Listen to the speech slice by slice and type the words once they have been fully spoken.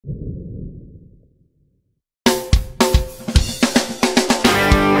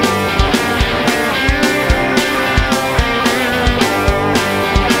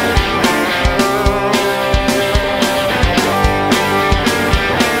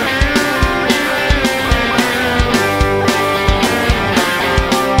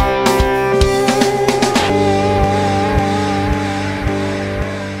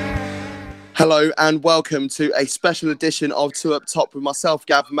Hello and welcome to a special edition of Two Up Top with myself,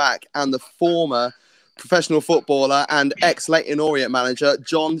 Gav Mack, and the former professional footballer and ex-Leyton Orient manager,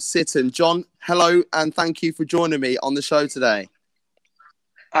 John Sitton. John, hello and thank you for joining me on the show today.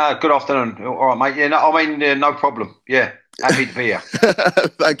 Good afternoon. All right, mate. Yeah, no, no problem. Yeah, happy to be here.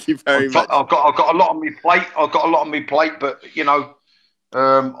 Thank you very much. I've got a lot on my plate. But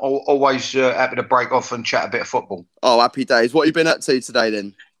always happy to break off and chat a bit of football. Oh, happy days. What have you been up to today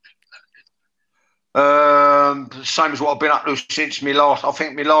then? Same as what I've been up to since my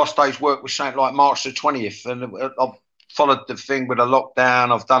last day's work was something like March the 20th, and I've followed the thing with a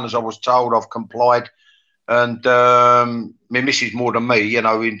lockdown. I've done as I was told. I've complied, and my missus more than me,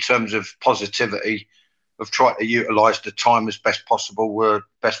 in terms of positivity, have tried to utilise the time as best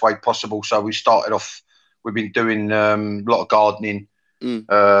way possible. So we started off. We've been doing a lot of gardening.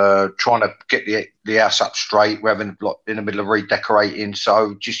 Trying to get the house up straight. We're in the middle of redecorating,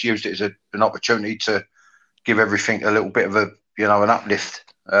 so just used it as an opportunity to give everything a little bit of an uplift.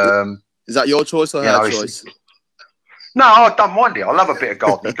 Is that your choice or her choice? No, I don't mind it. I love a bit of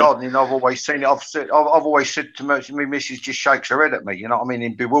gardening. Gardening, I've always seen it. I've always said to me, missus just shakes her head at me. You know what I mean?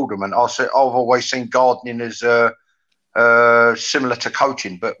 In bewilderment. I've always seen gardening as similar to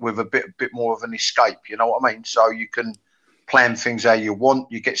coaching, but with a bit more of an escape. You know what I mean? So you can plan things how you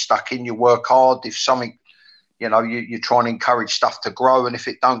want, you get stuck in, you work hard. If something, you try and encourage stuff to grow, and if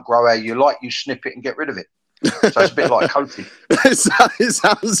it don't grow how you like, you snip it and get rid of it. So it's a bit like coaching. It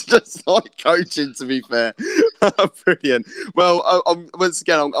sounds just like coaching, to be fair. Brilliant. Well, once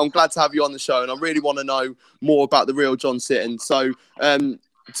again, I'm glad to have you on the show, and I really want to know more about the real John Sitton. So to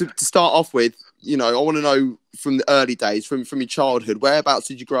start off with, I want to know from the early days, from your childhood, whereabouts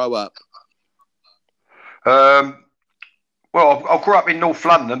did you grow up? Well, I grew up in North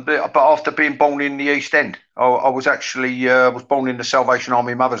London, but after being born in the East End, I was actually was born in the Salvation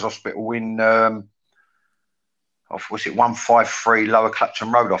Army Mothers Hospital in was it 153 Lower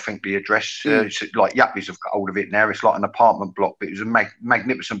Clapton Road? I think the address. It's like yuppies have got hold of it now. It's like an apartment block, but it was a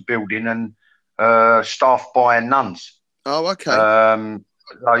magnificent building and staffed by nuns. Oh, okay. I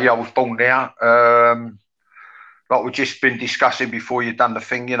was born there. Like we've just been discussing before you've done the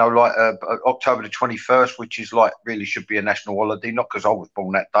thing, October the 21st, which is really should be a national holiday, not because I was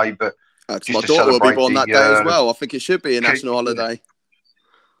born that day, but just my daughter will be born that day as well. I think it should be a national holiday.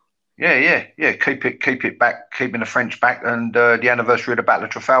 Yeah. Keep it back, keeping the French back, and the anniversary of the Battle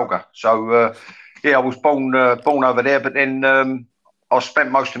of Trafalgar. So, I was born over there, but then I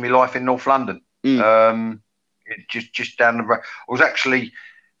spent most of my life in North London. Just down the road. I was actually...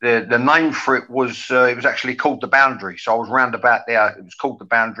 The name for it was actually called the Boundary. So I was round about there. It was called the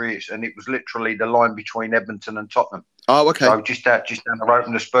Boundary, and it was literally the line between Edmonton and Tottenham. Oh, okay. So just down the road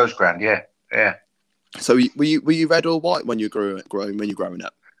from the Spurs ground. Yeah. So were you red or white when you growing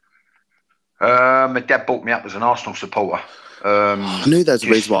up? My dad brought me up as an Arsenal supporter. I knew there's a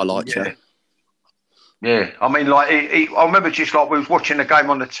reason why I liked you. Yeah. I mean, I remember just we was watching the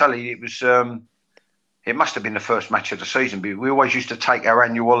game on the telly. It was. It must have been the first match of the season. But we always used to take our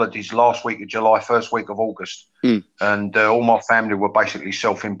annual holidays last week of July, first week of August. And all my family were basically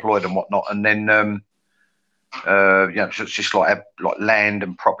self-employed and whatnot. And then, it's just like land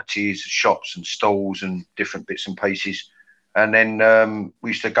and properties, shops and stalls and different bits and pieces. And then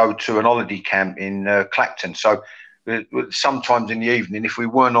we used to go to an holiday camp in Clacton. So sometimes in the evening, if we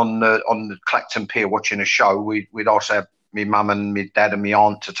weren't on the Clacton Pier watching a show, we'd also have my mum and my dad and my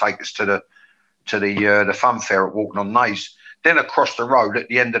aunt to take us to the fun fair at Walton on Naze. Then across the road at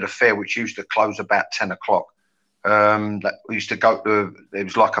the end of the fair, which used to close about 10 o'clock, we used to go to, it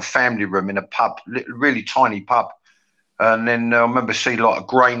was like a family room in a pub, really tiny pub. And then I remember seeing a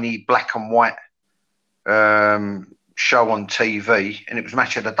grainy black and white show on TV, and it was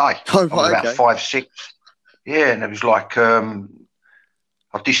Match of the Day. Oh, right, about 5, 6. Yeah, and it was I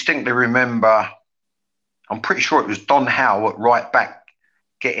distinctly remember, I'm pretty sure it was Don Howe at right back,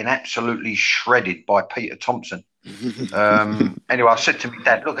 getting absolutely shredded by Peter Thompson. Anyway, I said to my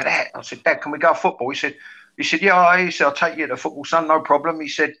dad, "Look at that." I said, "Dad, can we go football?" He said, "Yeah." He said, "I'll take you to football, son, no problem." He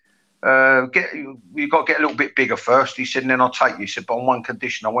said, "You've got to get a little bit bigger first." He said, "And then I'll take you." He said, "But on one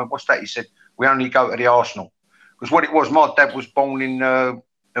condition." I went, "What's that?" He said, "We only go to the Arsenal." Because what it was, my dad was born in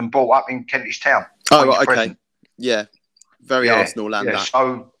and brought up in Kentish Town. Oh, right, okay. Present. Yeah, very Arsenal land. Yeah.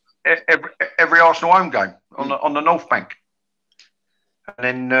 So every Arsenal home game on the North Bank.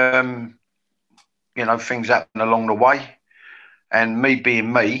 And then, things happen along the way. And me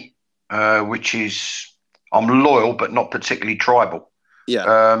being me, which is, I'm loyal, but not particularly tribal.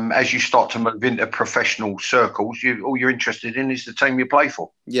 Yeah. As you start to move into professional circles, all you're interested in is the team you play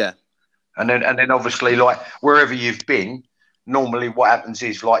for. Yeah. And then obviously, wherever you've been, normally what happens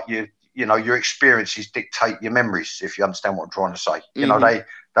is you know, your experiences dictate your memories. If you understand what I'm trying to say, you know,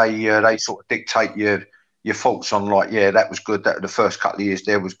 they sort of dictate your thoughts on, like, yeah, that was good. That the first couple of years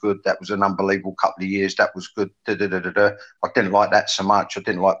there was good. That was an unbelievable couple of years. That was good. Da, da, da, da, da. I didn't like that so much. I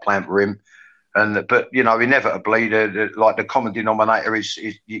didn't like playing for him. But you know, inevitably, like the common denominator is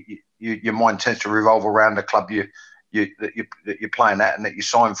your mind tends to revolve around the club that you're playing at and that you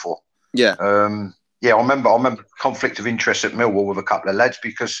signed for. Yeah. Yeah, I remember conflict of interest at Millwall with a couple of lads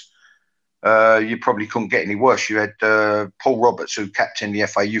because you probably couldn't get any worse. You had Paul Roberts, who captained the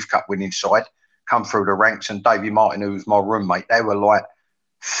FA Youth Cup winning side, come through the ranks, and Davey Martin, who was my roommate. They were like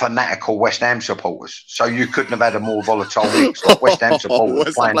fanatical West Ham supporters. So you couldn't have had a more volatile mix. Like West Ham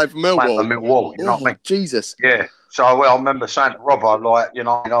supporters playing for Millwall. You know what I mean? Jesus. Yeah. So I remember saying to Robbo, like, you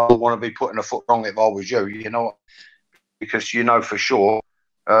know, I don't want to be putting a foot wrong if I was you, you know, because you know for sure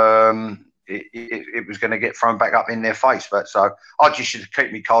it was going to get thrown back up in their face. But so I just should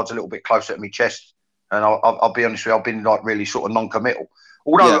keep my cards a little bit closer to my chest. And I'll be honest with you, I've been like really sort of non-committal.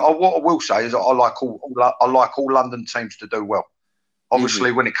 Although what I will say is I like all London teams to do well.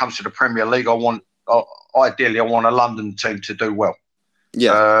 Obviously, when it comes to the Premier League, ideally I want a London team to do well.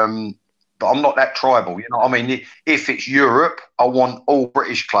 Yeah. But I'm not that tribal, you know what I mean? If it's Europe, I want all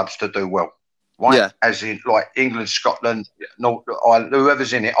British clubs to do well, right? Yeah. As in, like, England, Scotland,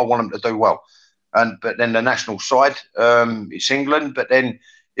 whoever's in it, I want them to do well. But then the national side, it's England. But then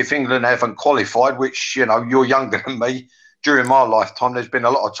if England haven't qualified, which, you know, you're younger than me, during my lifetime, there's been a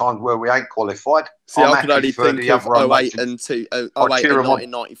lot of times where we ain't qualified. See, I can only think of 08 and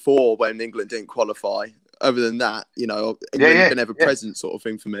 1994 when England didn't qualify. Other than that, you know, England's been ever present sort of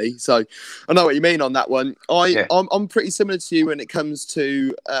thing for me. So I know what you mean on that one. I'm pretty similar to you when it comes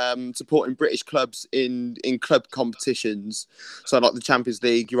to supporting British clubs in club competitions. So like the Champions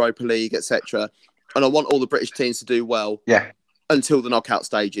League, Europa League, etc. And I want all the British teams to do well. Yeah. Until the knockout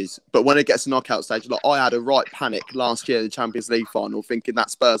stages. But when it gets to knockout stage, like I had a right panic last year in the Champions League final, thinking that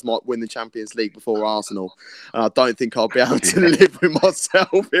Spurs might win the Champions League before Arsenal. And I don't think I'll be able to live with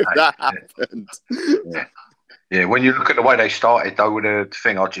myself if that happened. Yeah, when you look at the way they started, though, with the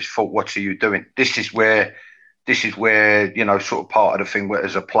thing, I just thought, what are you doing? This is where, you know, sort of part of the thing where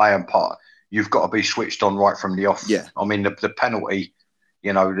as a player and part, you've got to be switched on right from the off. Yeah. I mean, the penalty,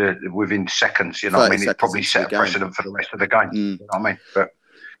 you know, within seconds, you know what I mean? It probably set a precedent for the rest of the game. You know what I mean? But,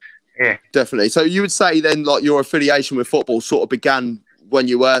 yeah. Definitely. So you would say then, like, your affiliation with football sort of began when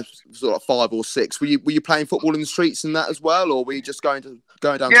you were sort of 5 or 6. Were you playing football in the streets and that as well? Or were you just going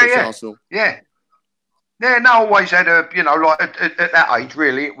down to Arsenal? Yeah. Yeah, no, I always had you know, like, at that age,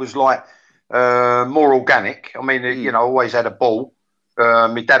 really, it was like more organic. I mean, you know, I always had a ball.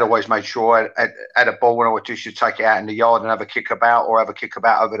 My dad always made sure I had a ball when I just should take it out in the yard and have a kick about over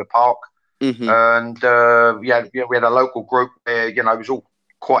the park. And we had a local group where, you know, it was all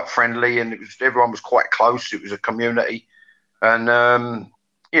quite friendly and everyone was quite close. It was a community. And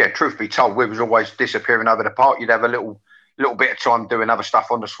truth be told, we was always disappearing over the park. You'd have a little bit of time doing other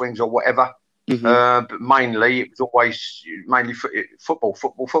stuff on the swings or whatever. But mainly it was always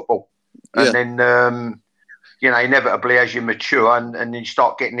football. And then you know, inevitably, as you mature and you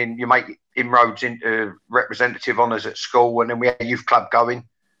start getting in, you make inroads into representative honours at school, and then we had a youth club going.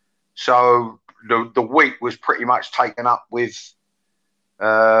 So the week was pretty much taken up with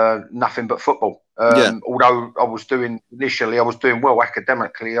nothing but football. Although I was doing well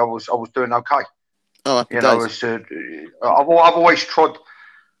academically, I was doing okay. Oh, you know, I've always trod.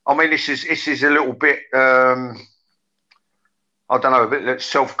 I mean, this is a little bit. I don't know, a bit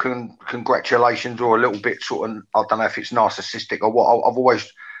self-congratulations or a little bit sort of, I don't know if it's narcissistic or what.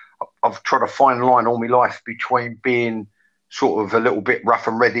 I've tried to find a line all my life between being sort of a little bit rough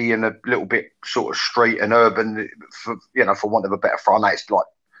and ready and a little bit sort of street and urban, for want of a better phrase. I know it's like,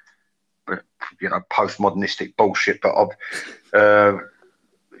 you know, postmodernistic bullshit, but I've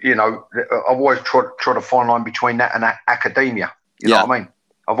always tried to find a line between that and academia. You know what I mean?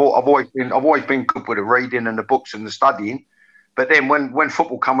 I've always been good with the reading and the books and the studying. But then when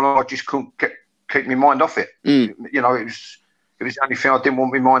football came along, I just couldn't keep my mind off it. You know, it was the only thing I didn't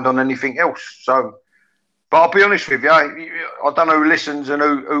want my mind on anything else. So, but I'll be honest with you, I don't know who listens and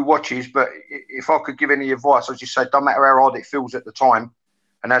who watches, but if I could give any advice, I'd just say, don't matter how hard it feels at the time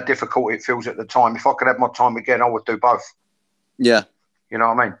and how difficult it feels at the time. If I could have my time again, I would do both. Yeah. You know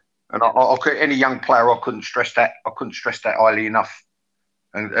what I mean? And I could, any young player, I couldn't stress that highly enough.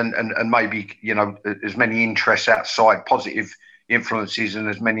 And maybe, you know, as many interests outside, positive influences, and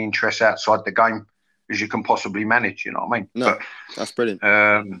as many interests outside the game as you can possibly manage. You know what I mean? No, but that's brilliant.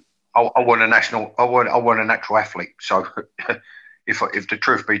 I want a natural athlete. So, if the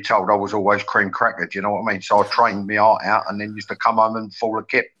truth be told, I was always cream cracker. Do you know what I mean? So I trained my heart out, and then used to come home and fall a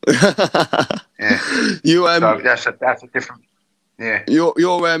kip. Yeah. So that's a different. Yeah. Your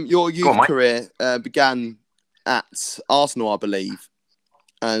youth on, career began at Arsenal, I believe,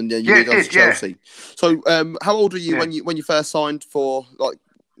 and you moved on to Chelsea. Yeah. So how old were you when you first signed for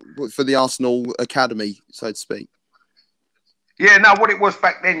the Arsenal academy, so to speak? Yeah. No, what it was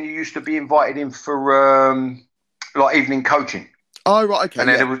back then, you used to be invited in for evening coaching. Oh, right, okay. And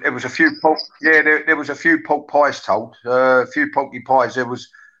then there was a few there was a few pork pies told, a few porky pies. There was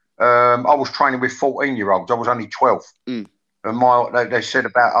I was training with 14-year-olds. I was only 12. And they said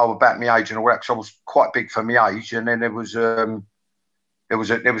about my age and all that, because I was quite big for my age. And then there was a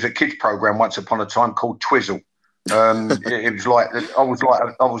kids program once upon a time called Twizzle. It was like I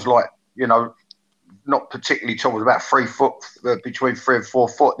was like not particularly tall. I was about 3 foot, between 3 and 4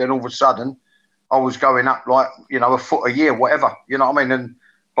 foot. Then all of a sudden, I was going up like a foot a year, whatever. You know what I mean? And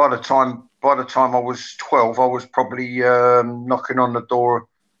by the time I was 12, I was probably knocking on the door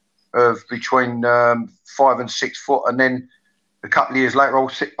of between 5 and 6 foot, and then a couple of years later, I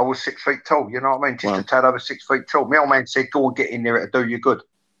was 6 feet tall. You know what I mean? Just a tad over 6 feet tall. My old man said, "Go and get in there; it'll do you good."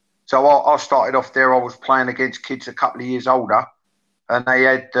 So I started off there. I was playing against kids a couple of years older, and they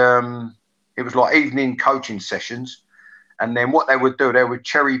had it was like evening coaching sessions, and then what they would do, they would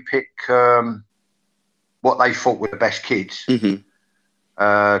cherry pick what they thought were the best kids to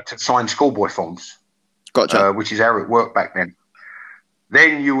sign schoolboy forms. Gotcha. Which is how it worked back then.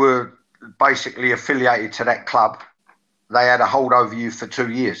 Then you were basically affiliated to that club. They had a hold over you for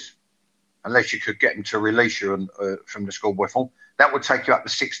 2 years, unless you could get them to release you from the schoolboy form. That would take you up to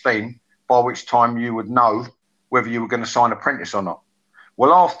 16, by which time you would know whether you were going to sign apprentice or not.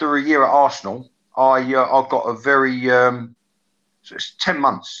 Well, after a year at Arsenal, I got a very... so it's 10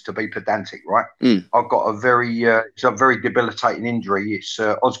 months to be pedantic, right? I've got a very debilitating injury. It's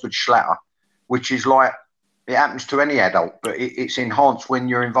Osgood Schlatter, which is like, it happens to any adult, but it's enhanced when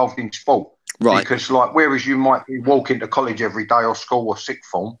you're involved in sport. Right. Because whereas you might be walking to college every day or school or sixth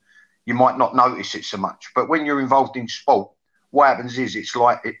form, you might not notice it so much. But when you're involved in sport, what happens is it's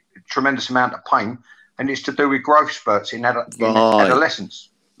like a tremendous amount of pain, and it's to do with growth spurts in adolescence.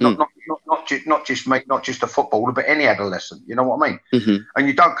 Not just a footballer, but any adolescent. You know what I mean? And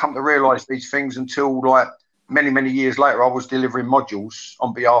you don't come to realise these things until like many years later. I was delivering modules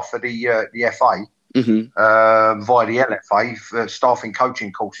on behalf of the FA via the LFA for staffing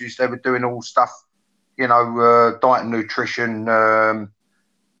coaching courses. They were doing all stuff, diet and nutrition,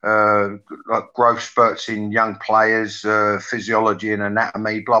 like growth spurts in young players, physiology and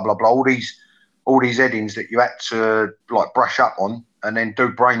anatomy, blah blah blah. All these headings that you had to like brush up on, and then do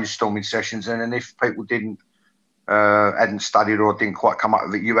brainstorming sessions. And then if people hadn't studied or didn't quite come up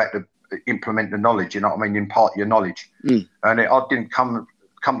with it, you had to implement the knowledge. You know what I mean? Impart your knowledge. And I didn't come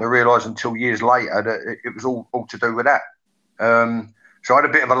to realise until years later that it was all to do with that. So I had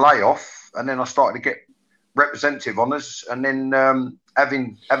a bit of a layoff, and then I started to get representative honours, and then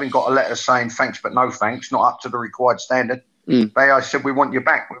having got a letter saying thanks but no thanks, not up to the required standard, they said, "We want you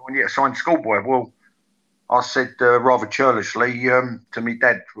back. We want you to sign schoolboy." Well, I said rather churlishly to me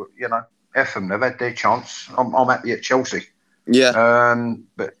dad, F them, they've had their chance. I'm happy at Chelsea. Yeah.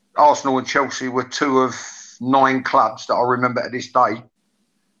 But Arsenal and Chelsea were 2 of 9 clubs that I remember to this day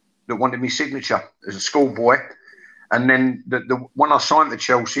that wanted me signature as a schoolboy. And then when I signed to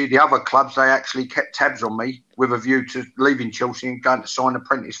Chelsea, the other clubs, they actually kept tabs on me with a view to leaving Chelsea and going to sign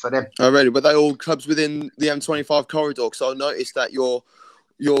apprentice for them. Oh, really? Were they all clubs within the M25 corridor? Because I noticed that your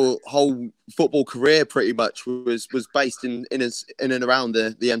whole football career pretty much was based in and around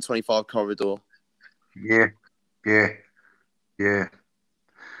the M25 corridor. Yeah.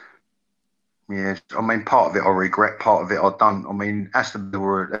 I mean, part of it I regret, part of it I don't. I mean, Aston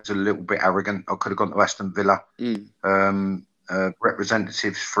Villa, that's a little bit arrogant. I could have gone to Aston Villa.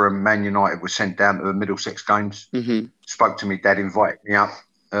 Representatives from Man United were sent down to the Middlesex games. Spoke to me, dad invited me up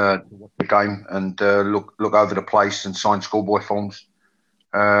to watch the game and look over the place and sign schoolboy forms.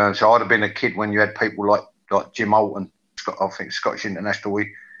 So I'd have been a kid when you had people like Jim Alton, I think Scottish International.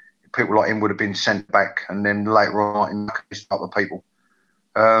 People like him would have been sent back, and then later on, this type of people.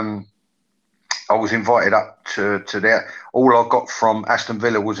 I was invited up to there. All I got from Aston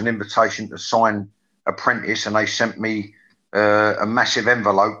Villa was an invitation to sign apprentice, and they sent me a massive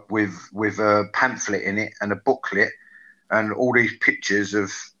envelope with a pamphlet in it and a booklet and all these pictures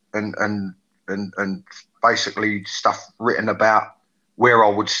of and basically stuff written about where I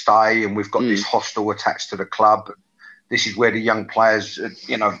would stay, and we've got this hostel attached to the club. This is where the young players,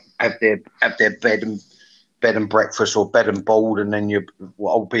 have their bed and breakfast or bed and board, and then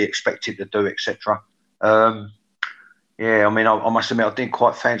you'll be expected to do, etc. Yeah, I mean, I must admit, I didn't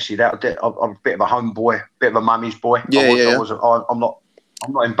quite fancy that. I'm a bit of a homeboy, bit of a mummy's boy. Yeah. I'm not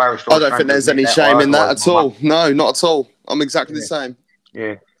embarrassed. I don't think there's any shame in that at all. No, not at all. I'm exactly the same.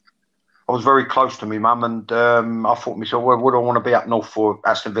 Yeah. I was very close to my mum, and I thought to myself, well, would I want to be up north for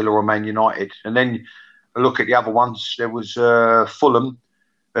Aston Villa or Man United? And then I look at the other ones. There was Fulham,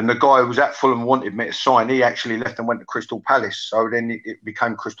 and the guy who was at Fulham wanted me to sign. He actually left and went to Crystal Palace. So then it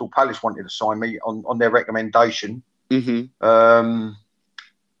became Crystal Palace wanted to sign me on their recommendation. I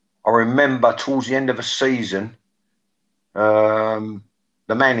remember towards the end of the season, the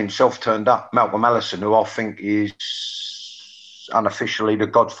man himself turned up, Malcolm Allison, who I think is unofficially the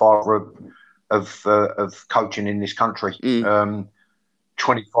godfather of coaching in this country.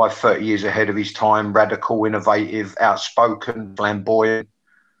 25, 30 years ahead of his time, radical, innovative, outspoken, flamboyant.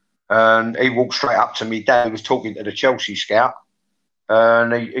 And he walked straight up to me. Dad was talking to the Chelsea scout.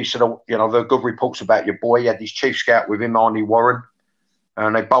 And he said, oh, you know, there are good reports about your boy. He had his chief scout with him, Arnie Warren.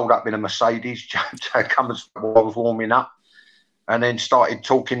 And they bowled up in a Mercedes to come as I was warming up. And then started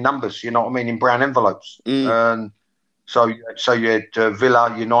talking numbers, you know what I mean, in brown envelopes. And so you had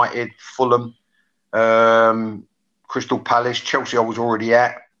Villa, United, Fulham, Crystal Palace, Chelsea I was already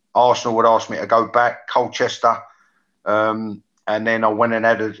at. Arsenal would ask me to go back, Colchester. And then I went and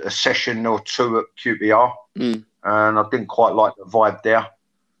had a session or two at QPR. And I didn't quite like the vibe there.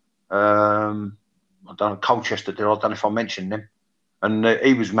 I don't know, Colchester did. I don't know if I mentioned them. And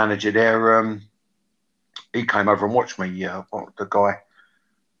he was manager there. He came over and watched me. The guy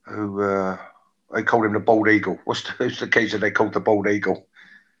who they called him the Bald Eagle. Who's the geezer they called the Bald Eagle?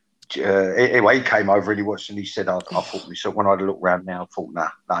 Anyway, he came over and he watched and he said, I thought myself, when I had a look round now, I thought, nah,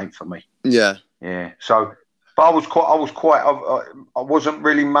 that ain't for me. Yeah. So, but I wasn't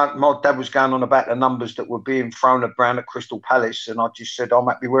really, my dad was going on about the numbers that were being thrown around at Crystal Palace. And I just said, I'm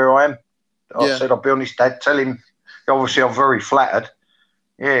happy where I am. I said, I'll be honest, Dad, tell him, obviously I'm very flattered.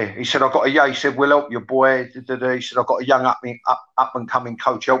 Yeah, he said, he said, we'll help your boy. He said, I've got a young up and coming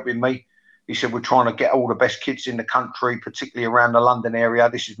coach helping me. He said, we're trying to get all the best kids in the country, particularly around the London area.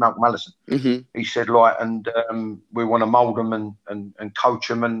 This is Malcolm Allison. He said, and we want to mould them and coach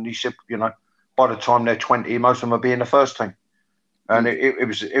them. And he said, you know, by the time they're 20, most of them will be in the first team. And it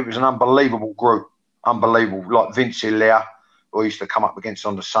was an unbelievable group, unbelievable. Like Vince Hilaire, who I used to come up against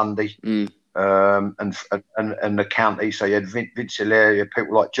on the Sunday, and the county. So you had Vince Hilaire, you had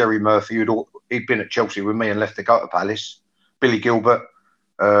people like Jerry Murphy, he'd been at Chelsea with me and left to go to Palace. Billy Gilbert.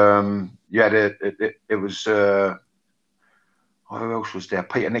 You had it was who else was there?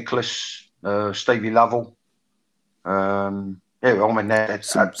 Peter Nicholas, Stevie Lovell. I mean,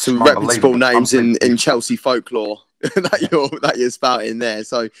 that's some reputable names in Chelsea folklore that you're spouting there.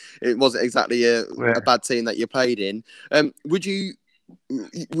 So it wasn't exactly a bad team that you played in. Were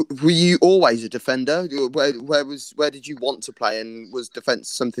you always a defender? Where did you want to play, and was defence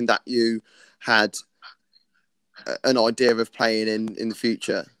something that you had an idea of playing in the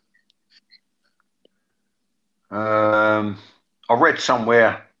future? I read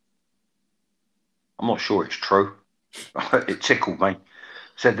somewhere, I'm not sure it's true, it tickled me. It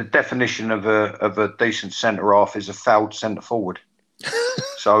said the definition of a decent centre half is a fouled centre forward.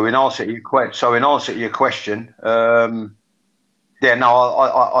 So in answer to your question, I did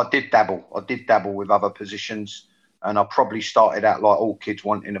dabble. I did dabble with other positions, and I probably started out like all kids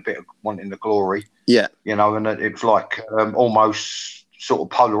wanting the glory. Yeah, you know, and it was like almost sort of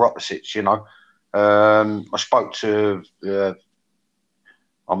polar opposites. You know, I spoke to.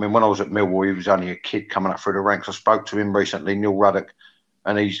 When I was at Millwall, he was only a kid coming up through the ranks. I spoke to him recently, Neil Ruddock,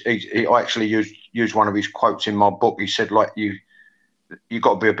 and he actually used one of his quotes in my book. He said, like, you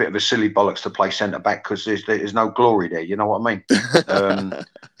got to be a bit of a silly bollocks to play centre back because there's no glory there. You know what I mean?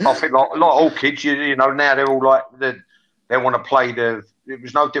 I think like all kids, you know, now they're all like they want to play it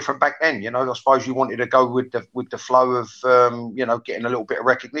was no different back then. You know, I suppose you wanted to go with the flow of you know, getting a little bit of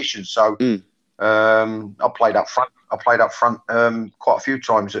recognition. So I played up front. Quite a few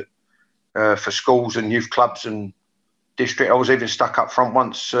times for schools and youth clubs and district. I was even stuck up front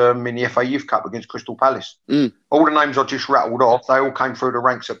once in the FA Youth Cup against Crystal Palace. All the names I just rattled off, they all came through the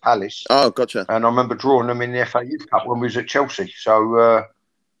ranks at Palace. Oh, gotcha. And I remember drawing them in the FA Youth Cup when we was at Chelsea. So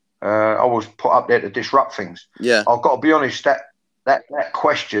I was put up there to disrupt things. Yeah, I've got to be honest. That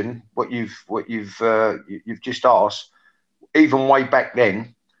question, what you've just asked, even way back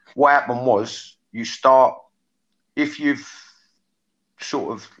then, what happened was you start, if you've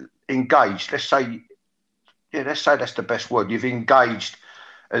sort of engaged, let's say that's the best word. You've engaged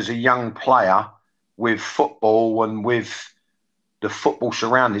as a young player with football and with the football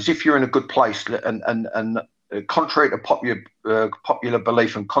surroundings. If you're in a good place, and contrary to popular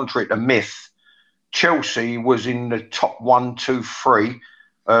belief and contrary to myth, Chelsea was in the top 1, 2, 3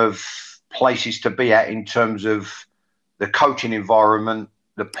 of places to be at in terms of the coaching environment,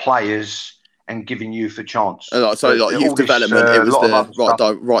 the players, and giving youth a chance. So like youth development, it was the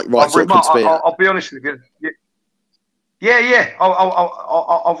right sort of place to be at. I'll be honest with you. Yeah.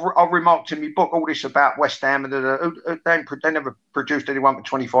 I've remarked in my book all this about West Ham, and they never produced anyone for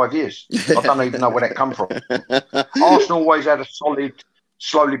 25 years. I don't even know where that come from. Arsenal always had a solid,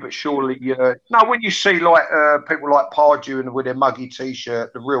 slowly but surely. No, when you see like people like Pardew and with their muggy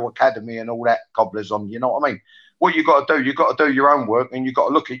T-shirt, the Real Academy and all that cobblers on, you know what I mean? What you got to do, you got to do your own work, and you got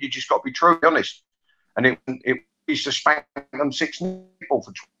to look at. You just got to be truly honest. And it used to spank them 6-0 for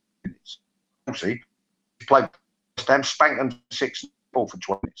 20 minutes. See, played West Ham, spank them 6-0 for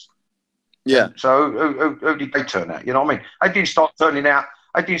 20 minutes. Yeah. And so who did they turn out? You know what I mean? They didn't start turning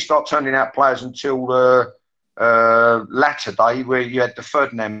out players until latter day, where you had the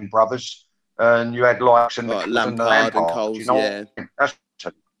Ferdinand brothers and you had likes and like Lampard and Coles, you know, that's.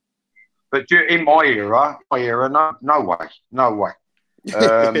 But in my era, no way.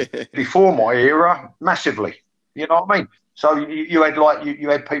 Before my era, massively. You know what I mean? So you had you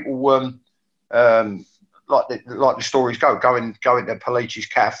had people like the stories going to Palichi's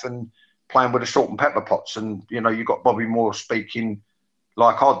Cafe and playing with the salt and pepper pots, and you know you got Bobby Moore speaking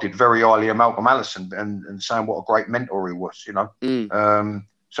like I did very highly of Malcolm Allison and saying what a great mentor he was. You know,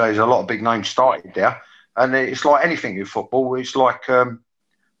 so there's a lot of big names started there, and it's like anything in football. It's like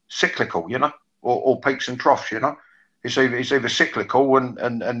cyclical, you know, or peaks and troughs, you know. It's either cyclical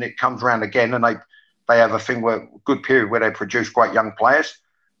and it comes around again, and they have a thing where good period where they produce great young players.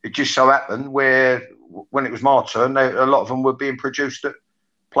 It just so happened where when it was my turn, a lot of them were being produced at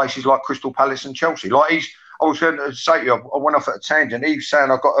places like Crystal Palace and Chelsea. Like I was going to say to you, I went off at a tangent. He was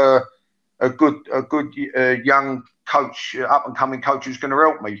saying I've got a good young coach, up and coming coach who's going to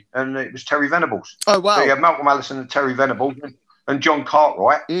help me, and it was Terry Venables. Oh wow! So you have Malcolm Allison and Terry Venables. And John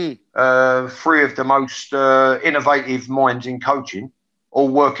Cartwright, 3 of the most innovative minds in coaching, all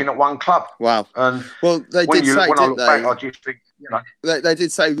working at one club. Wow! And they did say, when I look didn't back, they? I just think, you know, they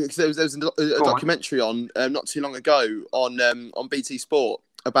did say, because there was a documentary on not too long ago on BT Sport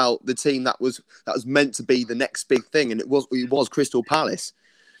about the team that was meant to be the next big thing, and it was Crystal Palace.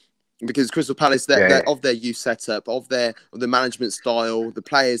 Because Crystal Palace, of their youth setup, of the management style, the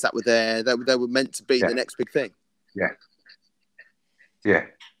players that were there, they were meant to be the next big thing. Yeah,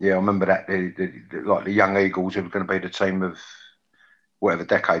 I remember that. Like the Young Eagles, it was going to be the team of whatever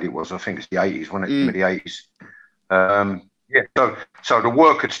decade it was. I think it's the 80s, wasn't it? The 80s. So the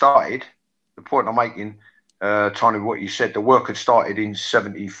work had started. The point I'm making, Tony, what you said, the work had started in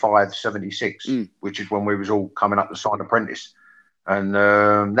 75, 76, which is when we was all coming up to sign apprentice. And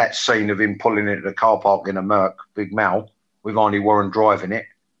that scene of him pulling into the car park in a Merc, Big Mal, with Arnie Warren driving it,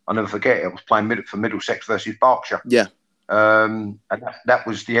 I'll never forget it. I was playing for Middlesex versus Berkshire. Yeah. And that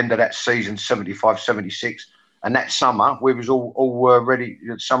was the end of that season, 75, 76. And that summer, we was all ready.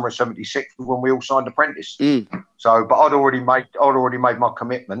 The summer of 76 when we all signed apprentice. So, but I'd already made my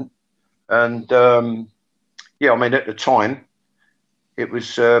commitment. And I mean, at the time, it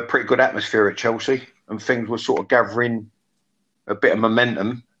was a pretty good atmosphere at Chelsea, and things were sort of gathering a bit of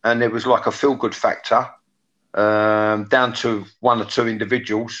momentum. And it was like a feel-good factor, down to 1 or 2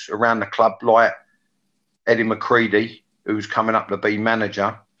 individuals around the club, like Eddie McCready, who was coming up to be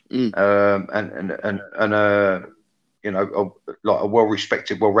manager, and like a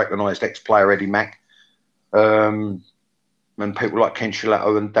well-respected, well-recognised ex-player, Eddie Mack, and people like Ken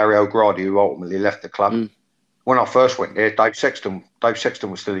Shilato and Dario Gradi, who ultimately left the club. When I first went there, Dave Sexton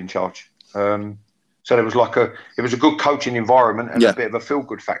was still in charge. So there was it was a good coaching environment and a bit of a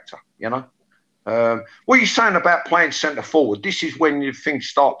feel-good factor, you know. What are you saying about playing centre forward? This is when seeds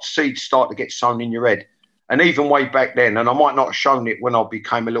start to get sown in your head. And even way back then, and I might not have shown it when I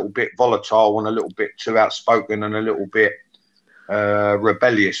became a little bit volatile and a little bit too outspoken and a little bit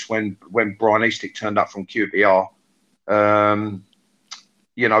rebellious when Brian Eastick turned up from QPR.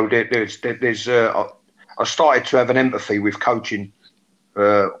 You know, I started to have an empathy with coaching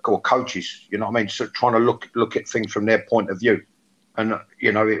or coaches. You know what I mean? So trying to look at things from their point of view, and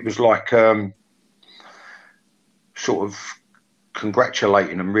you know, it was like sort of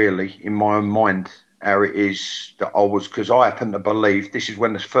congratulating them really in my own mind. How it is that because I happen to believe this is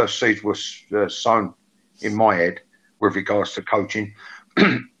when the first seed was sown in my head with regards to coaching.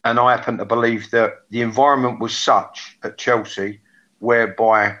 And I happen to believe that the environment was such at Chelsea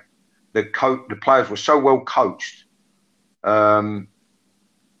whereby the players were so well coached. There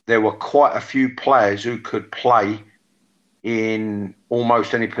were quite a few players who could play in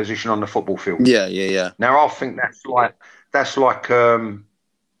almost any position on the football field. Yeah. Now I think that's like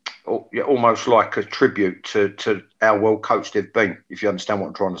almost like a tribute to how well coached they've been, if you understand what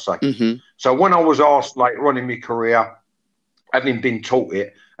I'm trying to say. Mm-hmm. So when I was asked later on in my career, having been taught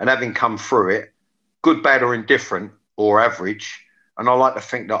it and having come through it, good, bad or indifferent or average, and I like to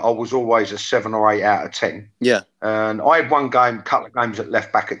think that I was always a 7 or 8 out of 10. Yeah. And I had one couple of games at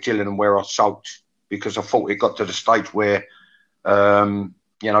left back at Gillingham where I sulked because I thought it got to the stage where,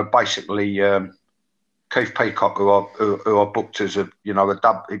 basically Keith Peacock, who I booked as a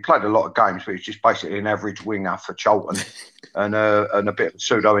dub, he played a lot of games, but he's just basically an average winger for Charlton and a bit of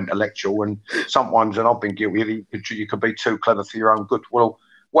pseudo intellectual. And sometimes, and I've been guilty, you could be too clever for your own good. Well,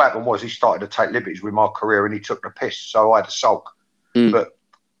 what happened was he started to take liberties with my career and he took the piss, so I had to sulk. But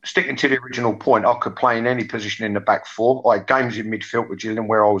sticking to the original point, I could play in any position in the back four. I had games in midfield with Gillingham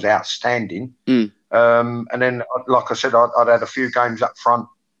where I was outstanding. And then, like I said, I'd had a few games up front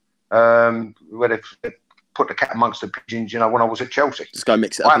where they put the cat amongst the pigeons, when I was at Chelsea. Just go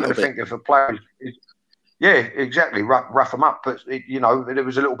mix it up a little bit. I think if a player... Yeah, exactly. Rough them up. But, there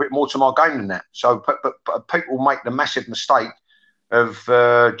was a little bit more to my game than that. So but people make the massive mistake of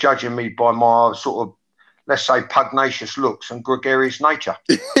judging me by my sort of, let's say, pugnacious looks and gregarious nature.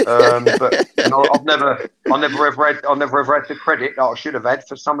 But I've never ever had the credit that I should have had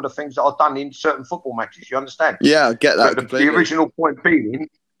for some of the things that I've done in certain football matches. You understand? Yeah, I get that. But the original point being,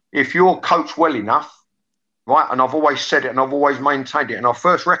 if you're coached well enough, right? And I've always said it, and I've always maintained it. And I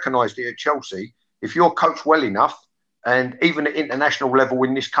first recognised it at Chelsea. If you're coached well enough, and even at international level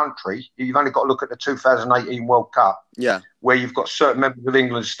in this country, you've only got to look at the 2018 World Cup, where you've got certain members of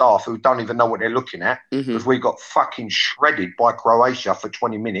England staff who don't even know what they're looking at, because we got fucking shredded by Croatia for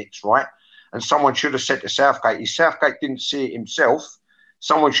 20 minutes, right? And someone should have said to Southgate, if Southgate didn't see it himself,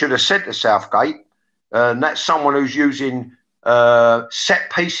 someone should have said to Southgate, and that's someone who's using set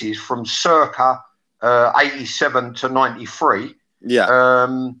pieces from circa 87 to 93,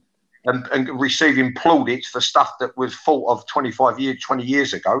 and receiving plaudits for stuff that was thought of 20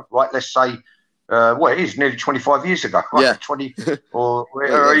 years ago, right? Let's say, it is nearly 25 years ago, right? 20 or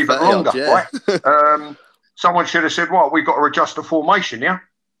even longer, right? Someone should have said, right, we've got to adjust the formation,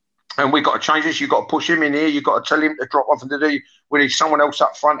 and we've got to change this. You've got to push him in here. You've got to tell him to drop off and to do. We need someone else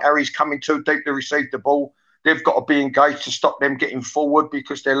up front. Harry's coming too deep to receive the ball. They've got to be engaged to stop them getting forward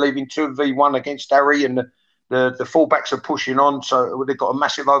because they're leaving 2v1 against Harry, and the fullbacks are pushing on, so they've got a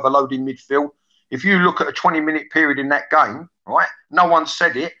massive overload in midfield. If you look at a 20-minute period in that game, right, no one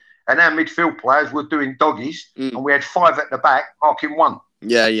said it, and our midfield players were doing doggies, and we had 5 at the back, marking 1.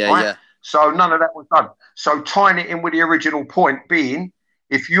 Yeah. So none of that was done. So tying it in with the original point being,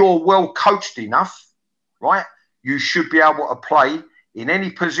 if you're well coached enough, right, you should be able to play in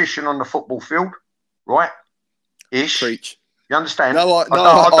any position on the football field, right? Ish. Preach. You understand? No, I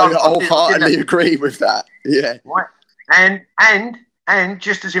wholeheartedly agree with that. Yeah. Right. And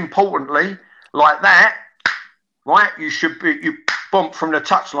just as importantly, like that, right, you bump from the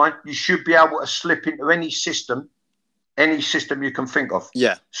touchline, you should be able to slip into any system you can think of.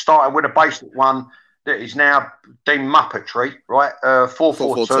 Yeah. Starting with a basic one that is now deemed muppetry, right?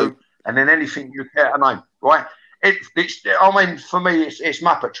 4-4-2, and then anything you care to name, right? For me, it's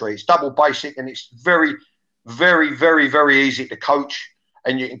muppetry. It's double basic, and it's very, very, very, very easy to coach,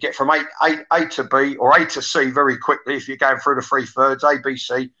 and you can get from A to B or A to C very quickly if you're going through the 3 thirds, A, B,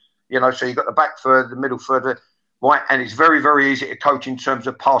 C. So you've got the back third, the middle third, right? And it's very, very easy to coach in terms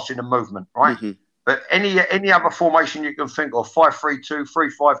of passing and movement, right? But any other formation you can think of, 5-3-2,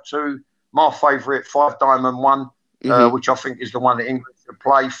 3-5-2, my favourite 5 diamond 1, which I think is the one that England should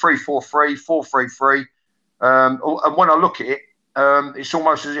play, 3-4-3, 4-3-3. And when I look at it, it's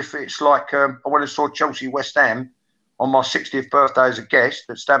almost as if it's like I went and saw Chelsea West Ham on my 60th birthday as a guest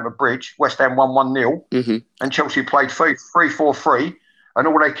at Stamford Bridge. West Ham won 1-0, and Chelsea played 3-4-3, and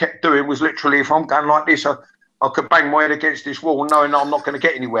all they kept doing was literally, if I'm going like this, I could bang my head against this wall knowing I'm not going to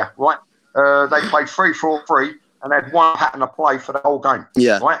get anywhere, right? They played 3-4-3 and had one pattern of play for the whole game.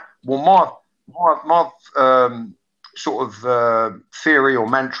 Yeah. Right. Well, my sort of theory or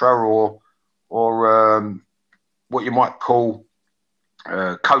mantra or what you might call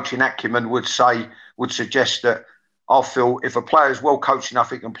coaching acumen would suggest that I feel if a player is well coached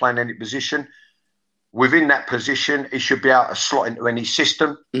enough, he can play in any position. Within that position, he should be able to slot into any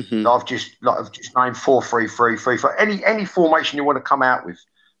system. I've just named 4-3-3, 3-4. Any formation you want to come out with,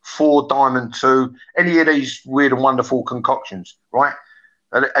 4 diamond 2, any of these weird and wonderful concoctions, right?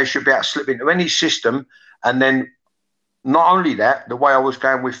 They should be able to slip into any system. And then not only that, the way I was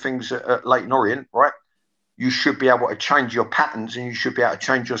going with things at Leyton Orient, right? You should be able to change your patterns and you should be able to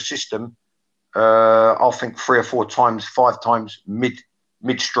change your system. I think 3 or 4 times, 5 times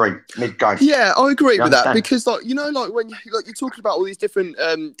midstream, mid-game. Yeah, I agree You with that, understand? because like, you know, like when you're talking about all these different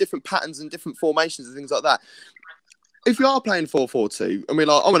different patterns and different formations and things like that. If you are playing 4-4-2, I mean,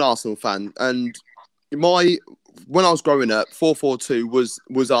 like, I'm an Arsenal fan, and when I was growing up, 4-4-2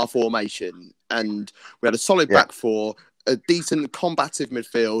 was our formation, and we had a solid Yeah. back four, a decent combative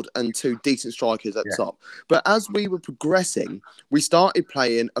midfield, and two decent strikers at Yeah. top. But as we were progressing, we started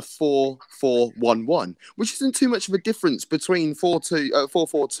playing a 4-4-1-1, which isn't too much of a difference between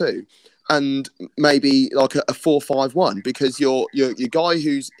 4-4-2 and maybe like a 4-5-1, because your guy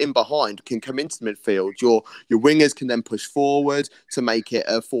who's in behind can come into the midfield. Your wingers can then push forward to make it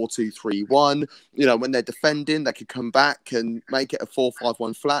a 4-2-3-1. You know, when they're defending, they could come back and make it a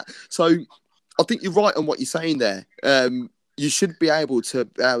 4-5-1 flat. So I think you're right on what you're saying there. You should be able to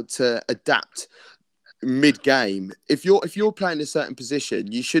adapt mid-game. If you're playing a certain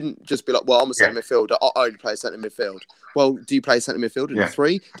position, you shouldn't just be like, well, I'm a centre midfielder, I only play centre midfield. Well, do you play centre midfield in a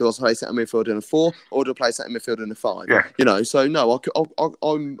 3? Do I play centre midfield in a 4? Or do I play centre midfield in a 5? Yeah. You know, so no,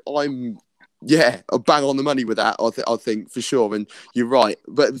 I'm I'll bang on the money with that. I think for sure, and you're right.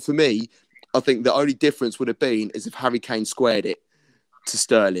 But for me, I think the only difference would have been is if Harry Kane squared it to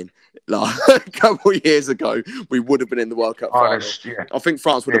Sterling. Like a couple of years ago, we would have been in the World Cup final. Yeah. I think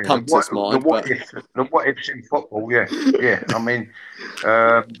France would have pumped us, Mike. The what ifs in football, yeah. I mean,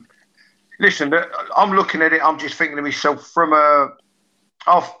 listen, I'm looking at it. I'm just thinking to myself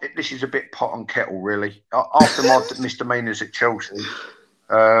this is a bit pot and kettle, really. After my misdemeanors at Chelsea,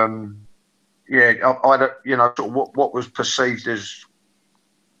 I you know, sort of what was perceived as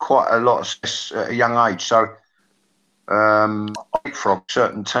quite a lot of stress at a young age. So, I from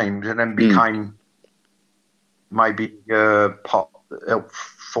certain teams and then became maybe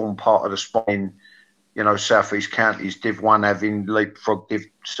form part of the spot in, you know, South East Counties Div 1, having leapfrog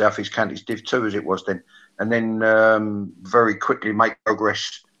South East Counties Div 2 as it was then, and then very quickly make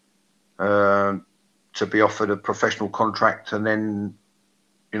progress to be offered a professional contract, and then,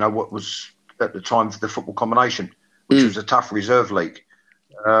 you know, what was at the time the football combination, which was a tough reserve league.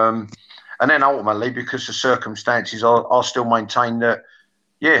 And then ultimately, because of circumstances, I still maintain that,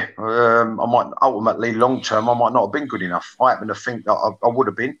 I might ultimately, long term, I might not have been good enough. I happen to think that I would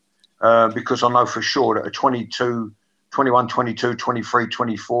have been, because I know for sure that a 21, 22, 23,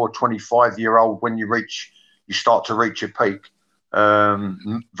 24, 25-year-old, when you start to reach your peak,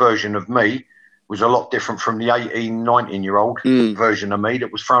 version of me was a lot different from the 18, 19-year-old version of me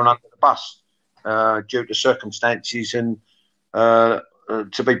that was thrown under the bus due to circumstances and,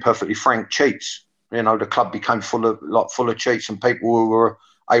 to be perfectly frank, cheats. You know, the club became full of cheats and people who were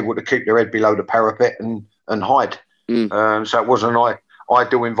able to keep their head below the parapet and hide. So it wasn't an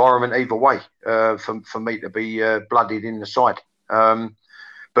ideal environment either way for me to be blooded in the side.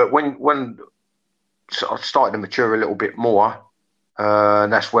 But when I started to mature a little bit more,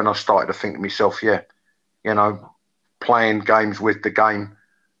 that's when I started to think to myself, you know, playing games with the game,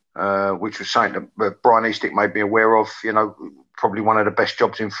 which was something that Brian Eastick made me aware of. You know, probably one of the best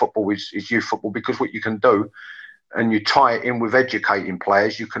jobs in football is youth football, because what you can do, and you tie it in with educating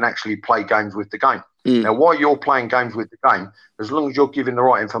players, you can actually play games with the game. Now, while you're playing games with the game, as long as you're giving the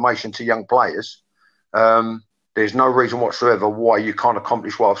right information to young players, there's no reason whatsoever why you can't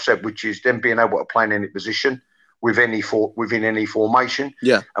accomplish what I've said, which is them being able to play in any position within any formation.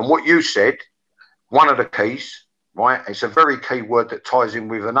 Yeah. And what you said, one of the keys, right? It's a very key word that ties in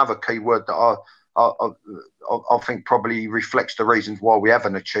with another key word that I think probably reflects the reasons why we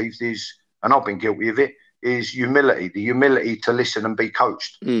haven't achieved is, and I've been guilty of it, is humility. The humility to listen and be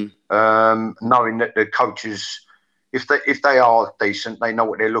coached. Knowing that the coaches, if they are decent, they know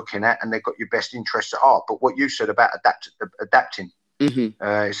what they're looking at and they've got your best interests at heart. But what you said about adapting,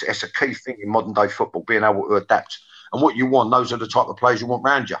 it's a key thing in modern day football, being able to adapt. And what you want, those are the type of players you want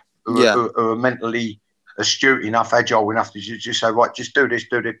around you, who are mentally astute enough, agile enough to just say, right, just do this,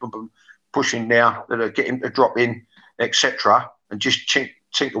 boom, boom, push in now, get him to drop in, etc., and just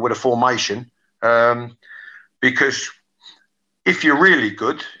tinker with a formation. Because if you're really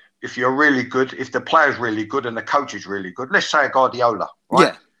good, if the player's really good and the coach is really good, let's say a Guardiola,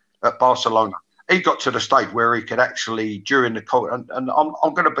 right, at Barcelona, he got to the stage where he could actually, during the and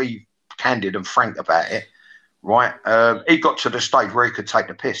I'm going to be candid and frank about it, right? He got to the stage where he could take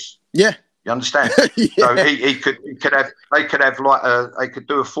the piss. Yeah. You understand? So they could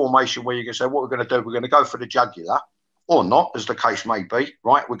do a formation where you can say, what we're going to do, we're going to go for the jugular, or not, as the case may be,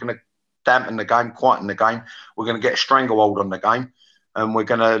 right? We're going to dampen the game, quieten the game. We're going to get a stranglehold on the game, and we're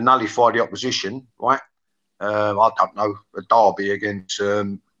going to nullify the opposition, right? I don't know, a derby against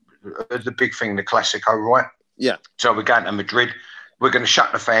the big thing, the Classico, right? Yeah. So we're going to Madrid. we're going to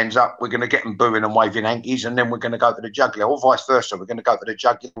shut the fans up, we're going to get them booing and waving hankies, and then we're going to go to the jugular, or vice versa. We're going to go to the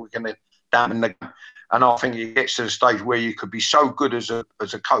jugular, we're going to damn the. And I think it gets to the stage where you could be so good as a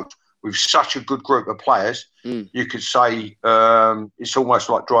coach with such a good group of players, you could say it's almost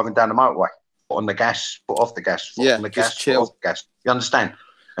like driving down the motorway. Foot on the gas, foot off the gas, foot on the gas, foot off the gas. You understand?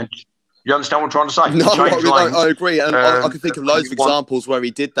 And you understand what I'm trying to say? No, I agree. And I can think of loads of examples where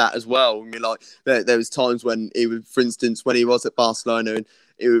he did that as well. I mean, like, there was times when he was, for instance, when he was at Barcelona, and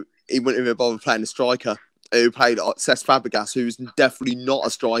he wouldn't even bother playing a striker. Who played Cesc Fabregas, who's definitely not a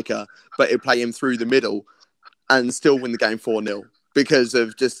striker, but he'll play him through the middle and still win the game 4-0 because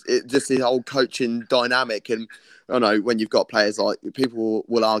of just the whole coaching dynamic. And I know when you've got players like, people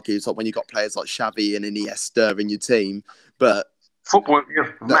will argue it's like when you've got players like Xavi and Iniesta in your team, but football,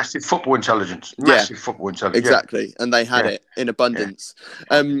 massive football intelligence, football intelligence, exactly, and they had it in abundance.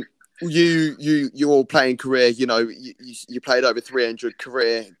 You're all playing career. You know, you played over 300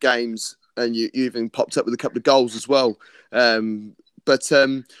 career games. And you even popped up with a couple of goals as well. But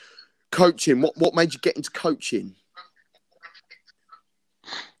coaching, what made you get into coaching?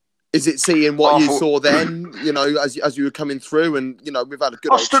 Is it seeing what you saw then, you know, as you were coming through? And, you know, we've had a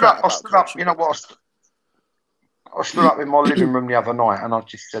good I stood up, you know what? I stood up in my living room the other night and I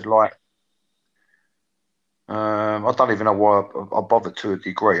just said, like, I don't even know why I bothered to a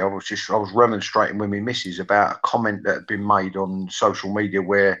degree. I was remonstrating with my missus about a comment that had been made on social media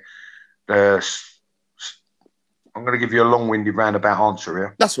where I'm going to give you a long-winded roundabout answer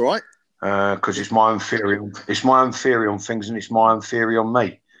here. That's all right. Because it's my own theory. It's my own theory on things, and it's my own theory on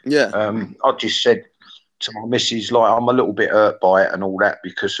me. Yeah. I just said to my missus, like, I'm a little bit hurt by it and all that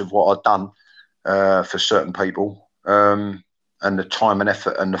because of what I've done for certain people, and the time and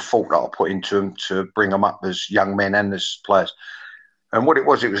effort and the thought that I put into them to bring them up as young men and as players. And what it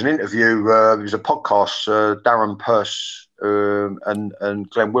was an interview. It was a podcast. Darren Purse and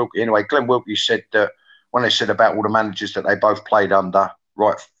Glenn Wilkie. Anyway, Glenn Wilkie said that when they said about all the managers that they both played under,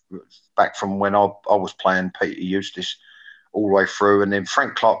 right back from when I was playing, Peter Eustace, all the way through, and then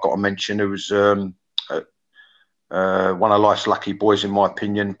Frank Clark got a mention, who was one of life's lucky boys, in my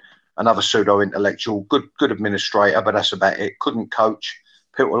opinion, another pseudo-intellectual, good administrator, but that's about it. Couldn't coach.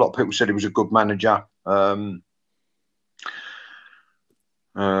 A lot of people said he was a good manager.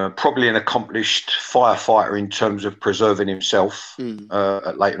 Probably an accomplished firefighter in terms of preserving himself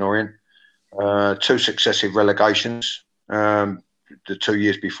at Leyton Orient. 2 successive relegations, the 2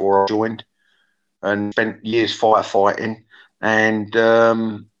 years before I joined, and spent years firefighting. And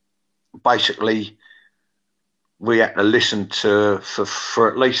basically, we had to listen to, for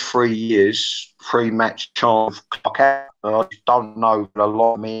at least 3 years, pre-match chant of clock out. I don't know, but a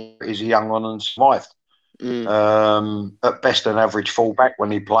lot of me is a young one and survived. At best an average fullback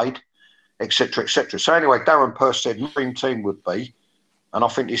when he played, etc., etc. So anyway, Darren Purse said dream team would be, and I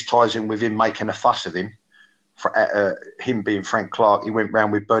think this ties in with him making a fuss of him, for him being Frank Clark. He went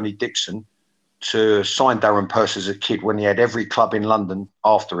round with Bernie Dixon to sign Darren Purse as a kid when he had every club in London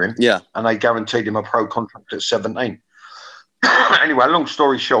after him, and they guaranteed him a pro contract at 17. Anyway, long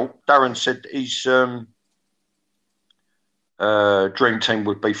story short, Darren said his dream team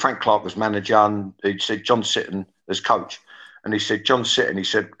would be Frank Clark as manager, and he said John Sitton as coach. And he said John Sitton. He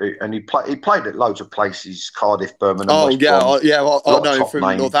said, and he played at loads of places, Cardiff, Birmingham. Oh, West yeah, Brom, I know him from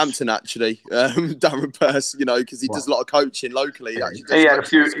names. Northampton actually. Darren Purse, you know, because he does a lot of coaching locally. Yeah. Actually, he had a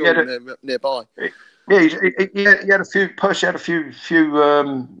few nearby. Yeah, he had a few. Percy had a few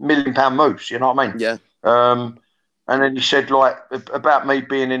 £1 million moves. You know what I mean? Yeah. And then he said, like, about me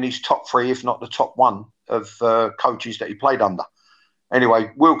being in his top 3, if not the top 1 of coaches that he played under.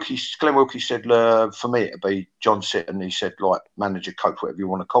 Anyway, Glenn Wilkie said, for me, it'd be John Sitton. He said, like, manager, coach, whatever you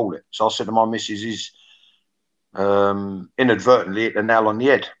want to call it. So I said to my missus, is inadvertently hit the nail on the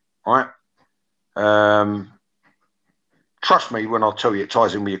head, right? Trust me when I tell you it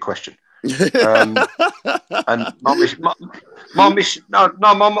ties in with your question. And my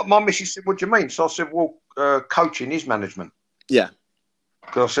missus said, what do you mean? So I said, well, coaching is management. Yeah.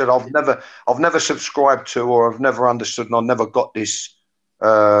 Because I said, I've never subscribed to, or I've never understood, and I've never got this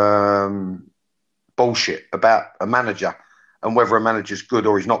bullshit about a manager and whether a manager's good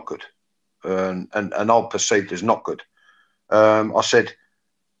or he's not good, and I'm perceived as not good. I said,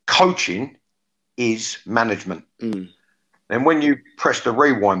 coaching is management. And when you press the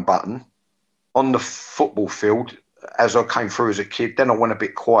rewind button on the football field, as I came through as a kid, then I went a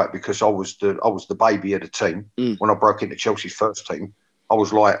bit quiet because I was the baby of the team. When I broke into Chelsea's first team, I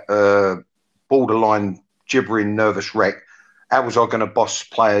was like borderline gibbering, nervous wreck. How was I going to boss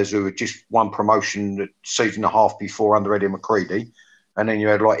players who had just won promotion the season and a half before under Eddie McCready? And then you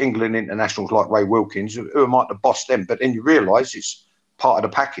had like England internationals like Ray Wilkins. Who am I to boss them? But then you realise it's part of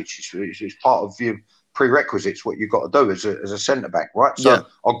the package. It's part of your prerequisites, what you've got to do as a centre-back, right? So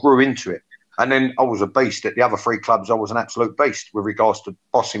I grew into it. And then I was a beast at the other 3 clubs. I was an absolute beast with regards to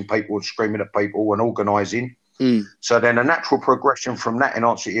bossing people and screaming at people and organising. So then a natural progression from that, in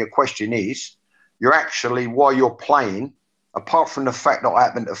answer to your question, is you're actually, while you're playing, apart from the fact that I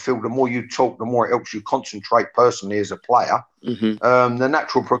happen to feel the more you talk, the more it helps you concentrate personally as a player, the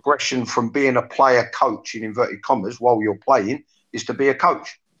natural progression from being a player coach, in inverted commas, while you're playing, is to be a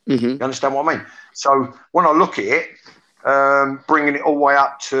coach. You understand what I mean? So when I look at it, bringing it all the way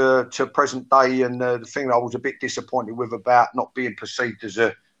up to present day, and the thing that I was a bit disappointed with about not being perceived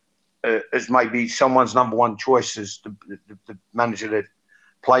as maybe someone's number 1 choice as the manager that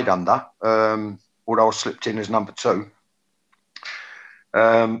played under, although I slipped in as number 2.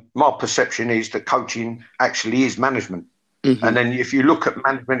 My perception is that coaching actually is management. And then if you look at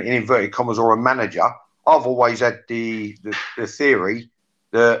management in inverted commas or a manager, I've always had the theory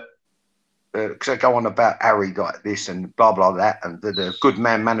that, because I go on about Harry like this and blah, blah, that, and the good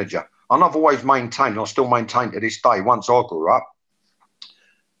man manager. And I've always maintained, and I still maintain to this day, once I grew up,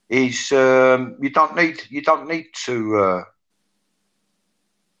 is you don't need to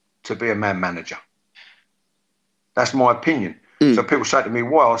be a man manager. That's my opinion. So people say to me,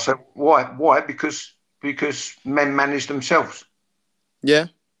 "Why?" I say, "Why? Because men manage themselves." Yeah,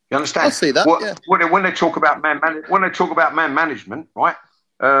 you understand? I see that. When they talk about man management, right?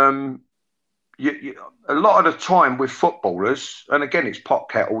 A lot of the time with footballers, and again, it's pot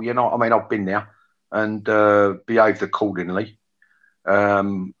kettle. You know what I mean? I've been there and behaved accordingly,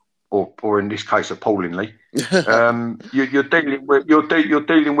 or in this case, appallingly. You're dealing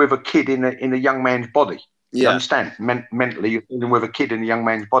with a kid in a young man's body. You understand? Mentally, you're dealing with a kid in a young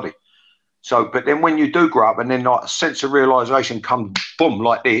man's body. So, but then when you do grow up, and then like a sense of realization comes, boom,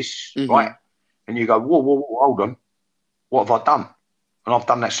 like this, right? And you go, whoa, hold on, what have I done? And I've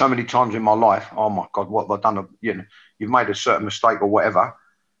done that so many times in my life. Oh my God, what have I done? You know, you've made a certain mistake or whatever.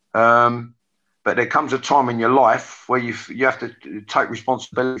 But there comes a time in your life where you have to take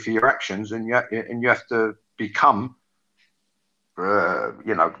responsibility for your actions, and you have to become,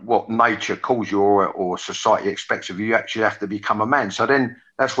 what nature calls you or society expects of you. You actually have to become a man. So then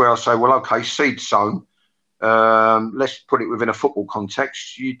that's where I say, well, okay, seed sown. Let's put it within a football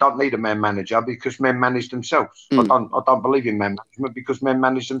context. You don't need a man manager because men manage themselves. I don't believe in man management because men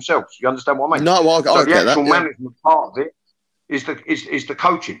manage themselves. You understand what I mean? No, I so the get actual that, management part of it is the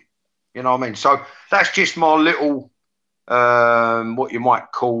coaching. You know what I mean? So that's just my little what you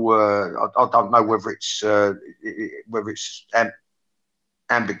might call I don't know whether it's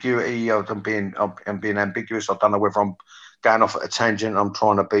ambiguity. I'm being ambiguous. I don't know whether I'm going off at a tangent. I'm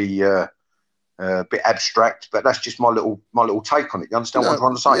trying to be a bit abstract, but that's just my little take on it. You understand what I'm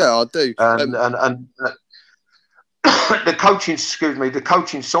trying to say? Yeah, I do. And the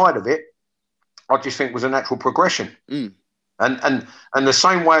coaching side of it, I just think was a natural progression. And the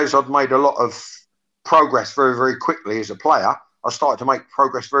same way as I've made a lot of progress very, very quickly as a player, I started to make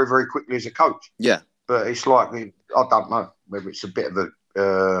progress very, very quickly as a coach. Yeah. But it's like, I don't know whether it's a bit of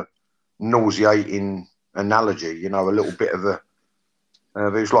a nauseating analogy, you know, a little bit of a,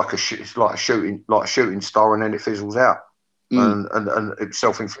 it's like a shooting star, and then it fizzles out. And it's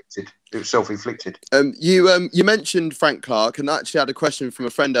self-inflicted. It was self-inflicted. You mentioned Frank Clark, and I actually had a question from a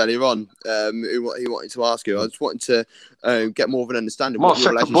friend earlier on who he wanted to ask you. I just wanted to get more of an understanding of what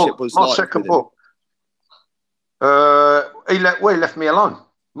your relationship was like. My second book. He left me alone.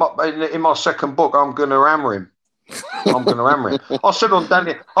 In my second book, I'm going to hammer him. I said on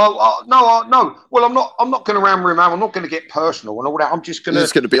Danny, no. Well, I'm not going to hammer him out. I'm not going to get personal and all that. I'm just going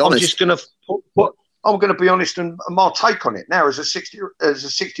to be honest. I'm going to be honest and my take on it now as a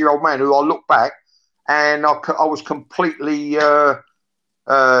 60-year-old man who I look back and I was completely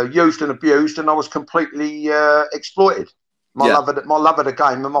used and abused, and I was completely exploited. My love of the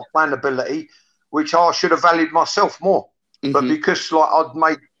game and my playing ability, which I should have valued myself more. But because I'd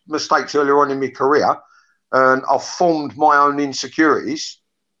made mistakes earlier on in my career and I formed my own insecurities,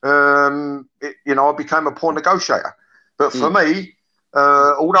 I became a poor negotiator. But for me,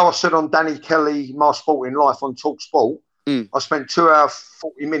 although I said on Danny Kelly, My Sporting Life on Talk Sport, I spent 2 hours,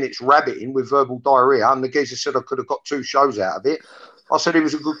 40 minutes rabbiting with verbal diarrhea, and the geezer said I could have got 2 shows out of it. I said he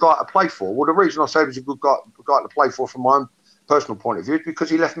was a good guy to play for. Well, the reason I say he was a good guy to play for from my own personal point of view is because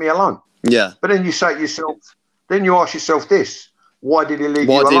he left me alone. Yeah. But then you say to yourself, then you ask yourself this: why did he leave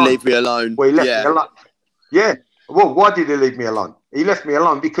you alone? Why did he leave me alone? Well, he left me alone. Yeah. Well, why did he leave me alone? He left me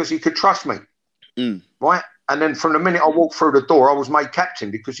alone because he could trust me. Right? And then from the minute I walked through the door, I was made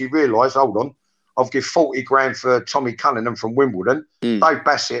captain because he realised, hold on, I've given 40 grand for Tommy Cunningham from Wimbledon. Dave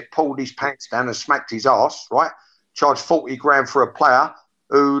Bassett pulled his pants down and smacked his ass, right? charge 40 grand for a player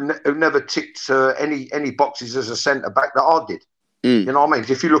who never ticked any boxes as a centre back that I did. You know what I mean?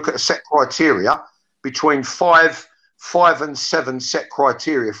 If you look at a set criteria, between five and seven set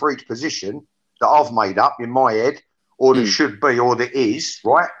criteria for each position that I've made up in my head, or that should be, or that is,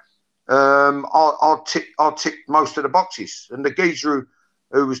 right? I'll tick most of the boxes. And the geezer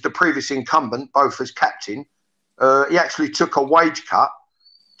who was the previous incumbent, both as captain, he actually took a wage cut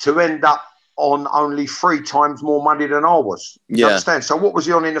to end up on only 3 times more money than I was. You understand? So what was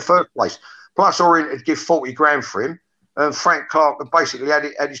he on in the first place? Plus, Orient would give 40 grand for him. And Frank Clark basically had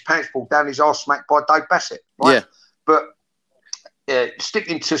his pants pulled down his arse smacked by Dave Bassett. Right? Yeah. But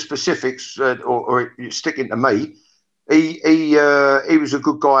sticking to specifics, or sticking to me, he was a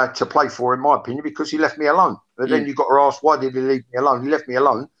good guy to play for, in my opinion, because he left me alone. But then you've got to ask, why did he leave me alone? He left me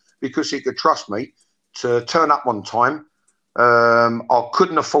alone because he could trust me to turn up on time. I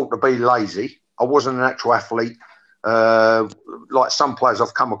couldn't afford to be lazy. I wasn't an actual athlete. Like some players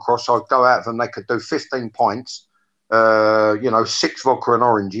I've come across, I'd go out of them, they could do 15 pints, 6 vodka and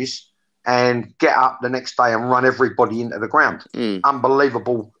oranges, and get up the next day and run everybody into the ground.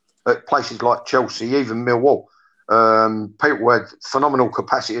 Unbelievable at places like Chelsea, even Millwall. People had phenomenal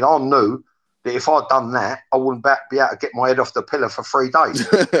capacity. And I knew that if I'd done that, I wouldn't be able to get my head off the pillar for 3 days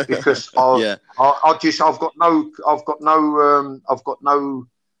because I've got no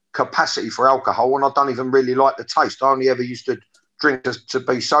capacity for alcohol, and I don't even really like the taste. I only ever used to drink to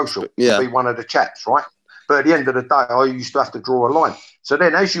be social, to be one of the chaps, right? But at the end of the day, I used to have to draw a line. So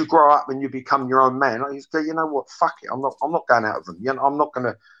then, as you grow up and you become your own man, I used to go, you know what, fuck it, I'm not going out of them. You know, I'm not going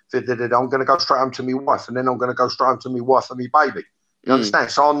to. I'm going to go straight home to my wife, and then I'm going to go straight home to my wife and my baby. You understand?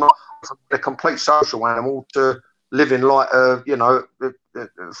 So I'm not a complete social animal to living like a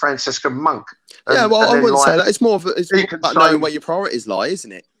Franciscan monk. And, I wouldn't say that. It's more about knowing where your priorities lie,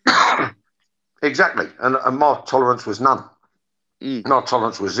 isn't it? Exactly. And my tolerance was none. My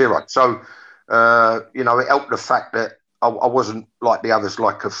tolerance was 0. So it helped the fact that I wasn't like the others,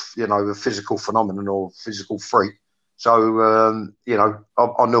 like a physical phenomenon or physical freak. So,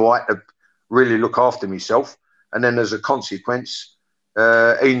 I knew I had to really look after myself. And then as a consequence,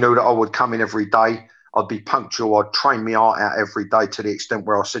 he knew that I would come in every day. I'd be punctual. I'd train my heart out every day to the extent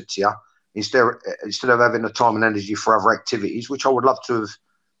where I said to you, instead of having the time and energy for other activities, which I would love to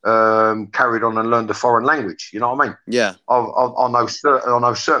have carried on and learned a foreign language. You know what I mean? Yeah. I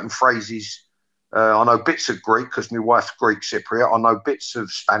know certain phrases. I know bits of Greek because my wife's Greek Cypriot. I know bits of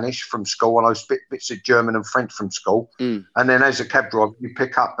Spanish from school. I know bits of German and French from school. And then as a cab driver, you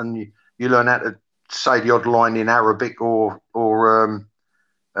pick up and you learn how to say the odd line in Arabic or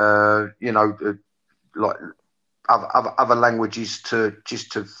like other languages to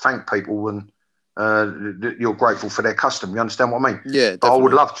thank people and you're grateful for their custom. You understand what I mean? Yeah. But I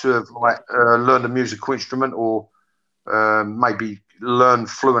would love to have learned a musical instrument or maybe learn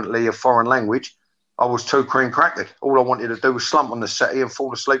fluently a foreign language. I was too cream crackered. All I wanted to do was slump on the settee and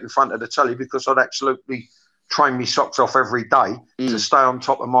fall asleep in front of the telly because I'd absolutely train my socks off every day to stay on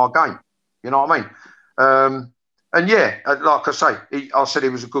top of my game. You know what I mean? Like I say, I said he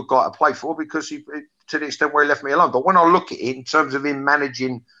was a good guy to play for because he, to the extent where he left me alone. But when I look at it in terms of him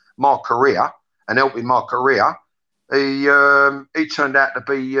managing my career and helping my career, he turned out to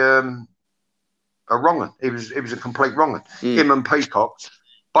be a wrong one. He was a complete wrong one. Him and Peacock,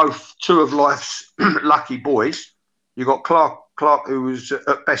 both 2 of life's lucky boys. You got Clark, who was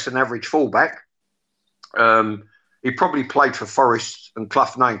at best an average fullback. He probably played for Forest and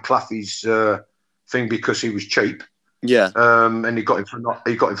Clough named Clough's thing because he was cheap. Yeah. And he got him for not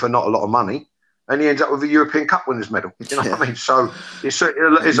a lot of money. And he ends up with a European Cup winners medal. You know what I mean? So it's a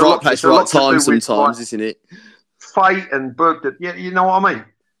lot to do with sometimes, isn't it? Fate and bird. Yeah, you know what I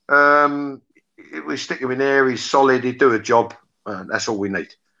mean? We stick him in there. He's solid. He'd do a job. That's all we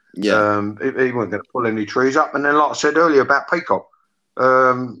need. Yeah. He wasn't going to pull any trees up. And then, like I said earlier about Peacock,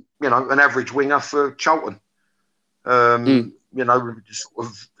 an average winger for Charlton. Sort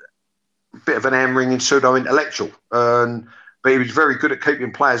of a bit of an hand-wringing pseudo-intellectual. But he was very good at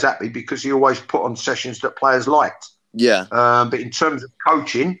keeping players happy because he always put on sessions that players liked. Yeah. But in terms of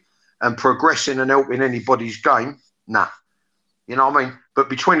coaching and progressing and helping anybody's game, nah. You know what I mean? But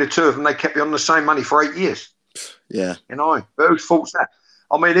between the 2 of them, they kept me on the same money for 8 years. Yeah. You know, but whose fault's that?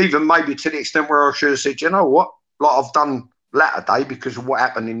 I mean, even maybe to the extent where I should have said, you know what? Like I've done latter day because of what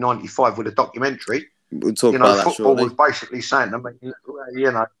happened in '95 with a documentary. We'll talk about that football shortly. Was basically saying to me,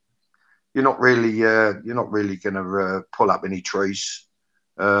 you're not really going to pull up any trees.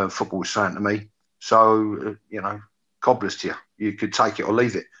 Football was saying to me. So, cobblers to you. You could take it or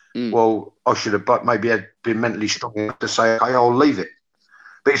leave it. Well, I should have maybe been mentally strong enough to say, okay, I'll leave it.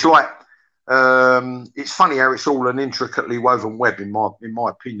 But it's like It's funny how it's all an intricately woven web, in my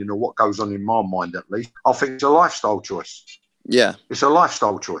opinion, or what goes on in my mind at least. I think it's a lifestyle choice. Yeah, it's a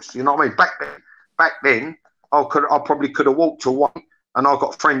lifestyle choice. You know what I mean? Back then, I probably could have walked away, and I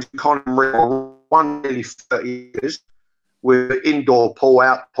got friends in Connemara, one nearly 30 years, with indoor pool,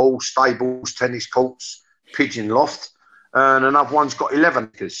 out pool, stables, tennis courts, pigeon loft, and another one's got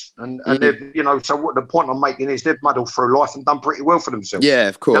 11 acres. And they've, you know, so what the point I'm making is they've muddled through life and done pretty well for themselves. Yeah,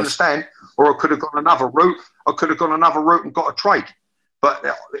 of course. You understand? Or I could have gone another route. And got a trade. But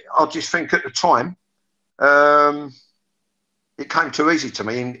I just think at the time, it came too easy to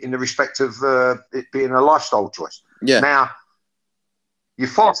me in the respect of it being a lifestyle choice. Yeah. Now, you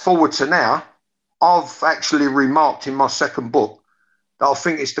fast forward to now, I've actually remarked in my second book that I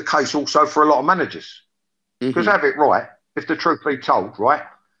think it's the case also for a lot of managers. Because have it right, if the truth be told, right,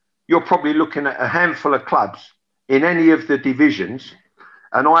 you're probably looking at a handful of clubs in any of the divisions.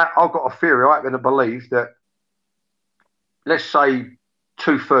 And I've got a theory, I happen to believe that, let's say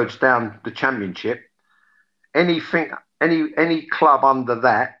 2/3 down the championship, any club under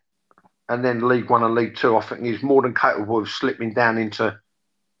that, and then League One and League Two, I think is more than capable of slipping down into,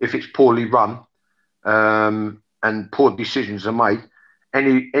 if it's poorly run and poor decisions are made,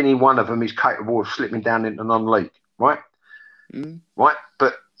 any one of them is capable of slipping down into non-league, right? Right.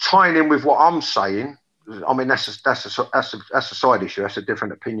 But tying in with what I'm saying, I mean that's a side issue. That's a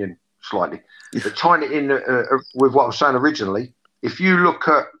different opinion slightly. But tying it in with what I was saying originally, if you look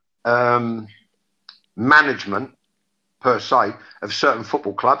at management per se of certain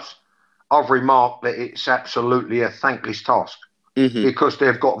football clubs, I've remarked that it's absolutely a thankless task because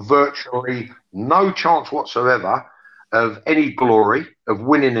they've got virtually no chance whatsoever of any glory, of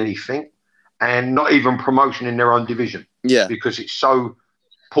winning anything, and not even promotion in their own division. Yeah. Because it's so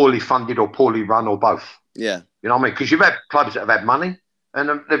poorly funded or poorly run or both. Yeah. You know what I mean? Because you've had clubs that have had money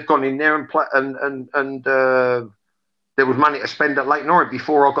and they've gone in there and play, and there was money to spend at Leyton Orient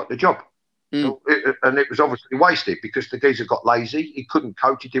before I got the job. And it was obviously wasted because the geezer got lazy. He couldn't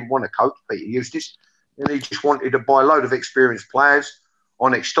coach. He didn't want to coach, Peter Eustace. And he just wanted to buy a load of experienced players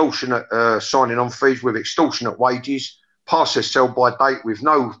on extortionate signing on fees with extortionate wages, pass their sell by date with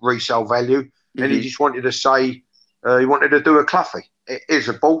no resale value. And he just wanted to say, he wanted to do a cluffy. Here's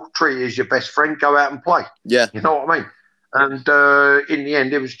a ball, treat it as your best friend, go out and play. Yeah. You know what I mean? And in the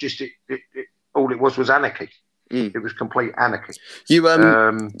end, it was just, all it was anarchy. It was complete anarchy. You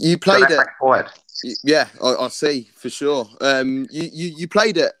played so it. Yeah, I see for sure. You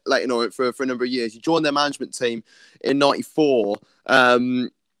played at Leyton Orient for a number of years. You joined their management team in '94. Yeah.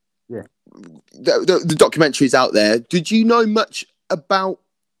 The documentary's out there. Did you know much about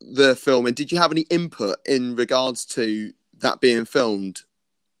the film, and did you have any input in regards to that being filmed,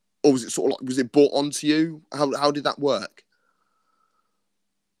 or was it sort of like, was it brought onto you? How did that work?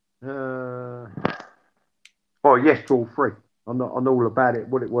 Well, yes to all three. I know all about it.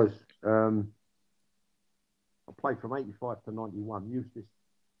 What it was. I played from '85 to '91. Eustace,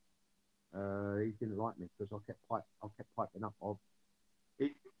 he didn't like me because I kept piping up.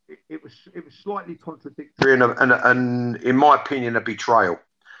 It was slightly contradictory and in my opinion a betrayal.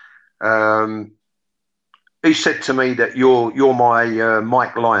 He said to me that you're my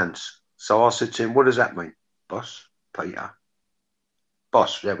Mike Lyons. So I said to him, "What does that mean, boss?" Peter,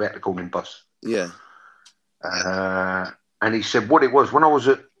 boss. Yeah, we had to call him boss. Yeah. And he said what it was when I was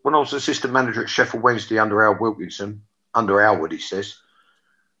assistant manager at Sheffield Wednesday under Al Wilkinson, under Alwood, he says,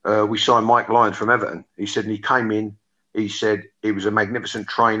 we signed Mike Lyons from Everton. He said, and he came in, he said he was a magnificent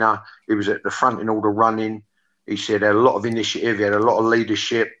trainer. He was at the front in all the running. He said he had a lot of initiative. He had a lot of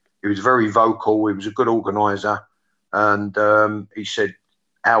leadership. He was very vocal. He was a good organiser. And he said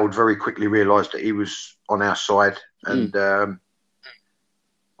Howard very quickly realised that he was on our side. And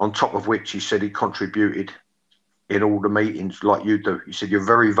on top of which, he said he contributed in all the meetings like you do. He said, you're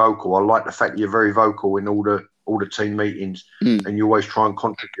very vocal. I like the fact that you're very vocal in all the team meetings and you always try and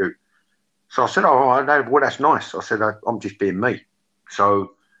contribute. So I said, oh, well, that's nice. I said, I'm just being me.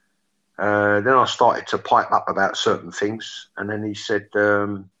 So then I started to pipe up about certain things. And then he said,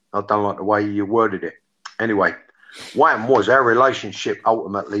 I don't like the way you worded it. Anyway, what happened was our relationship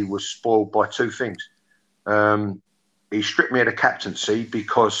ultimately was spoiled by two things. He stripped me of the captaincy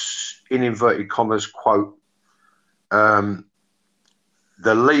because, in inverted commas, quote, the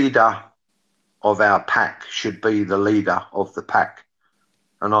leader of our pack should be the leader of the pack.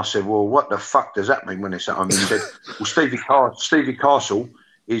 And I said, well, what the fuck does that mean when it's that? I mean, he said, well, Stevie Castle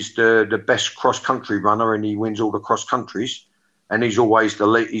is the best cross-country runner and he wins all the cross-countries and he's always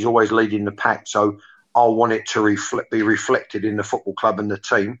leading the pack. So I want it to be reflected in the football club and the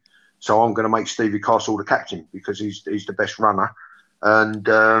team. So I'm going to make Stevie Castle the captain because he's the best runner. And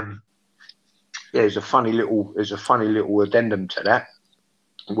yeah, there's a funny little addendum to that.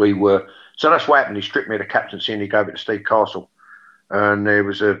 So that's what happened. He stripped me of the captaincy and he gave it to Steve Castle. And there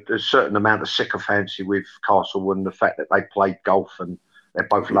was a certain amount of sycophancy with Castle and the fact that they played golf and they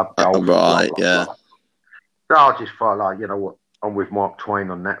both loved golf. Right, blah, blah, yeah. blah. So I just felt like, you know what, I'm with Mark Twain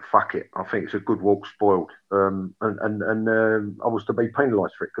on that. Fuck it. I think it's a good walk spoiled. And I was to be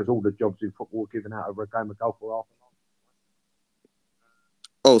penalised for it because all the jobs in football were given out over a game of golf or half an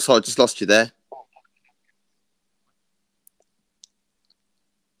hour. Oh, sorry, I just lost you there.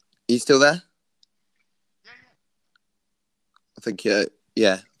 Are you still there? I think, yeah.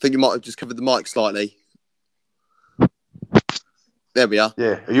 I think you might have just covered the mic slightly. There we are.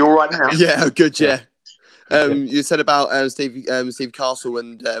 Yeah. Are you all right now? Yeah, good, yeah. You said about Steve Castle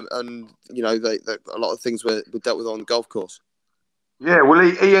and you know, a lot of things were dealt with on the golf course. Yeah, well,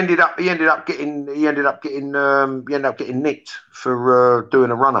 he ended up getting nicked for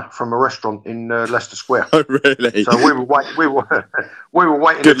doing a runner from a restaurant in Leicester Square. Oh, really? So we were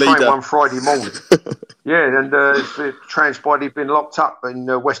waiting Good to train leader. one Friday morning. Yeah, and it transpired he'd been locked up in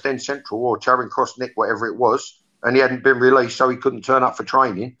West End Central or Charing Cross Nick, whatever it was, and he hadn't been released, so he couldn't turn up for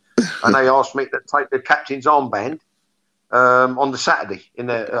training. And they asked me to take the captain's armband on the Saturday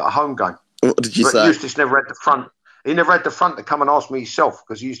in a home game. What did you say? Eustace never had the front. He never had the front to come and ask me himself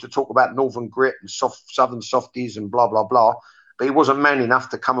because he used to talk about Northern grit and Southern softies and blah, blah, blah. But he wasn't man enough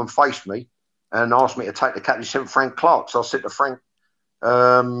to come and face me and ask me to take the captain. He sent Frank Clark. So I said to Frank,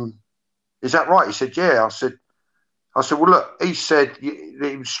 is that right? He said, yeah. I said, well, look, he said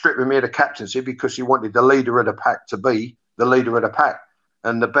he was stripping me of the captaincy because he wanted the leader of the pack to be the leader of the pack.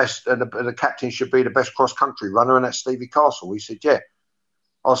 And the captain should be the best cross-country runner, and that's Stevie Castle. He said, yeah.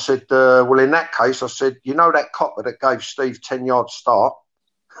 I said, well, in that case, I said, you know that copper that gave Steve 10-yard start?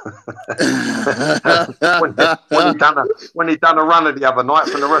 when he done a runner the other night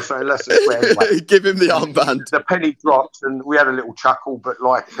from the restaurant in Leicester Square. Anyway, give him the armband. The penny dropped, and we had a little chuckle. But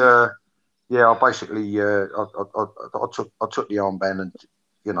like, yeah, I basically I took the armband and,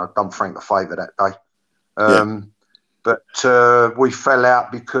 you know, done Frank a favour that day. But we fell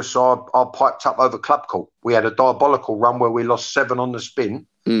out because I piped up over club call. We had a diabolical run where we lost 7 on the spin.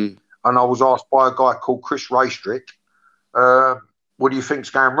 And I was asked by a guy called Chris Raystrick, what do you think's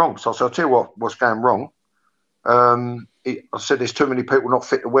going wrong? So I said, I'll tell you what's going wrong. I said, there's too many people not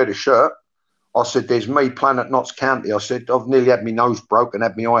fit to wear the shirt. I said, there's me playing at Notts County. I said, I've nearly had my nose broke and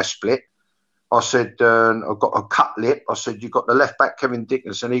had my eye split. I said, I've got a cut lip. I said, you've got the left back, Kevin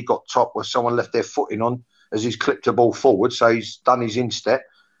Dickinson. He got top where someone left their footing on as he's clipped the ball forward. So he's done his instep.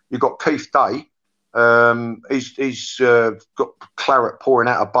 You've got Keith Day. He's got claret pouring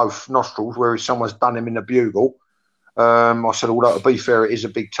out of both nostrils, whereas someone's done him in the bugle. I said, although to be fair, it is a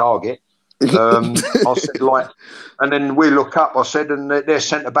big target. I said, like, and then we look up, I said, and their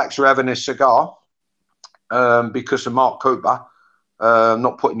centre backs are having a cigar because of Mark Cooper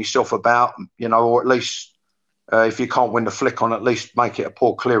not putting yourself about, you know, or at least if you can't win the flick on, at least make it a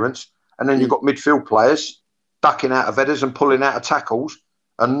poor clearance. And then you've got midfield players ducking out of headers and pulling out of tackles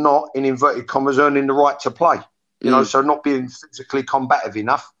and not, in inverted commas, earning the right to play. You know, so not being physically combative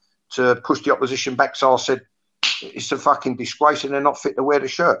enough to push the opposition back. So I said, it's a fucking disgrace and they're not fit to wear the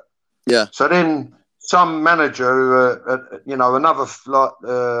shirt. Yeah. So then some manager, you know,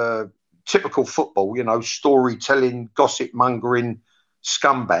 another typical football, you know, storytelling, gossip mongering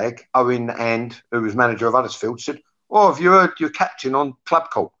scumbag, Owen And, who was manager of Huddersfield, said, oh, have you heard your captain on club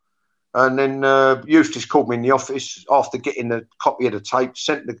call? And then Eustace called me in the office after getting the copy of the tape,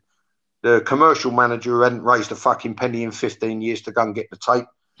 sent the commercial manager who hadn't raised a fucking penny in 15 years to go and get the tape,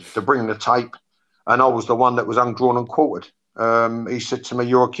 to bring the tape. And I was the one that was undrawn and quartered. He said to me,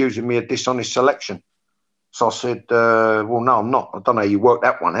 you're accusing me of dishonest selection. So I said, well, no, I'm not. I don't know how you worked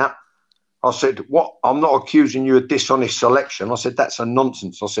that one out. I said, what? I'm not accusing you of dishonest selection. I said, that's a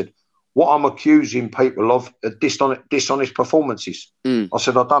nonsense. I said, what I'm accusing people of are dishonest performances. I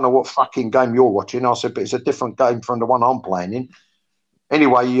said, I don't know what fucking game you're watching. I said, but it's a different game from the one I'm playing in.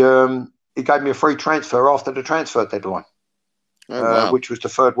 Anyway, he gave me a free transfer after the transfer deadline, which was the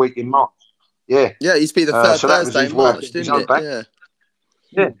 3rd week in March. Yeah. Yeah, it used to be the 3rd so Thursday in March, didn't it? Yeah.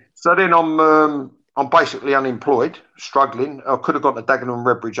 Yeah. So then I'm basically unemployed, struggling. I could have got to Dagenham and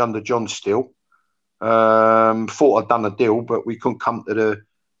Redbridge under John Still. Thought I'd done a deal, but we couldn't come to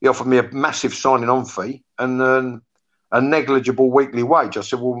he offered me a massive signing on fee and a negligible weekly wage. I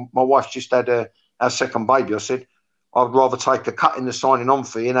said, well, my wife's just had our 2nd baby. I said, I'd rather take a cut in the signing on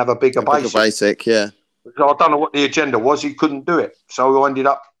fee and have a bigger basic. Yeah. So I don't know what the agenda was. He couldn't do it. So I ended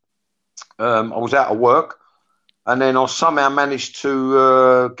up, I was out of work. And then I somehow managed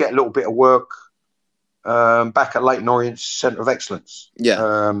to get a little bit of work back at Leyton Orient Centre of Excellence.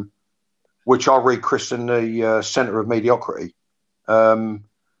 Yeah. which I rechristened the Centre of Mediocrity.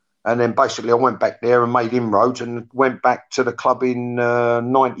 And then basically I went back there and made inroads and went back to the club in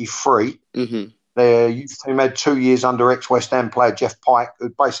 93. Mm-hmm. Their youth team had 2 years under ex-West Ham player Jeff Pike, who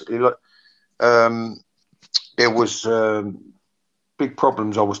basically, there was big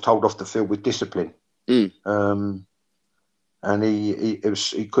problems, I was told, off the field with discipline. And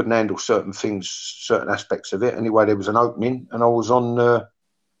he couldn't handle certain things, certain aspects of it. Anyway, there was an opening, and I was on the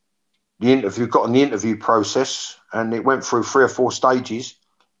interview, got on the interview process, and it went through 3 or 4 stages.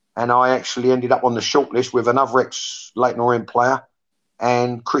 And I actually ended up on the shortlist with another ex-Leyton Orient player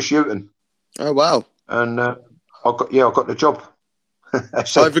and Chris Hughton. Oh, wow. And I got the job.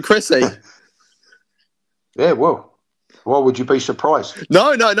 Over Chrissy? Yeah, well, why would you be surprised?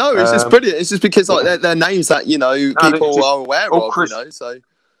 No. It's just brilliant. It's just because like they're names that, people are aware of, Chris, so.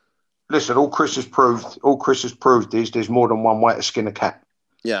 Listen, all Chris has proved is there's more than one way to skin a cat.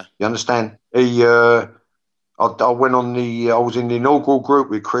 Yeah. You understand? I was in the inaugural group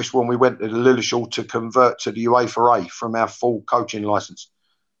with Chris when we went to the Lilleshall to convert to the UEFA A from our full coaching licence.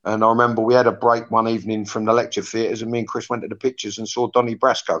 And I remember we had a break one evening from the lecture theatres, and me and Chris went to the pictures and saw Donny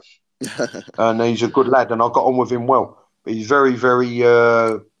Brasco. And he's a good lad, and I got on with him well. But he's very, very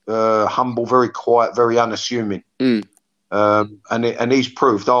humble, very quiet, very unassuming. And he's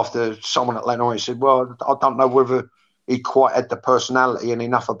proved, after someone at Leyton Orient said, well, I don't know whether he quite had the personality and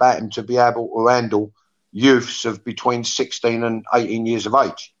enough about him to be able to handle youths of between 16 and 18 years of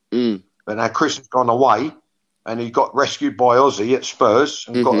age. But now Chris has gone away, and he got rescued by Ozzy at Spurs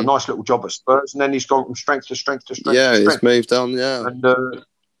and got a nice little job at Spurs, and then he's gone from strength to strength to strength. Yeah, to strength. he's moved on, yeah. And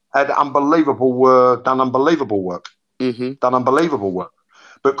had done unbelievable work. Done unbelievable work.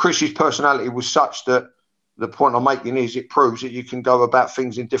 But Chris's personality was such that the point I'm making is it proves that you can go about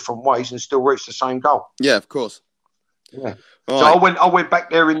things in different ways and still reach the same goal. Yeah, of course. Yeah. All so right. I went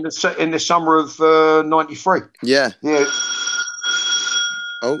back there in the summer of 93. Yeah. Yeah.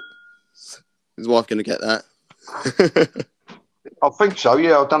 Oh, his wife going to get that? I think so.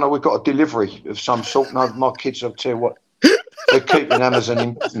 Yeah. I don't know. We've got a delivery of some sort. No, my kids, I'll tell you what, they're keeping Amazon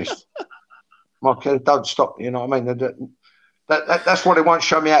in business. My kids don't stop. You know what I mean? That's why they won't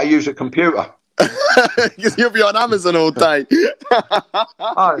show me how to use a computer. Because you'll be on Amazon all day.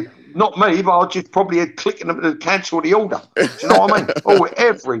 Oh, not me, but I'll just probably clicking them to cancel the order. Do you know what I mean? Oh,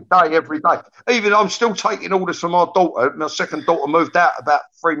 every day. Even I'm still taking orders from our daughter. My second daughter moved out about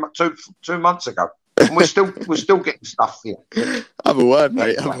 2 months ago, and we're still getting stuff here. Have a word,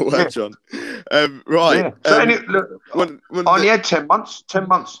 mate. Have a word, John. Right. Yeah. So look, I only had 10 months. 10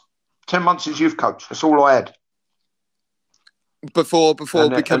 months as youth coach. That's all I had. Before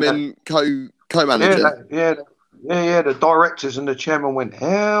becoming co-manager. Yeah. The directors and the chairman went,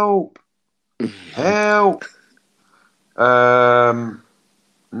 help.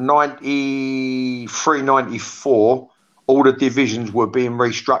 93, 94, all the divisions were being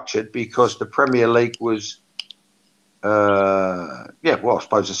restructured because the Premier League was, I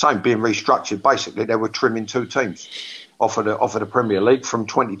suppose the same, being restructured. Basically, they were trimming 2 teams off of the Premier League from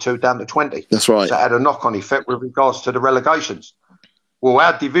 22 down to 20. That's right. So it had a knock-on effect with regards to the relegations. Well,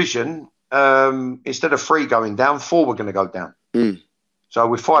 our division, instead of 3 going down, 4 were going to go down. So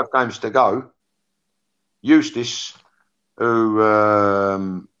with 5 games to go, Eustace, who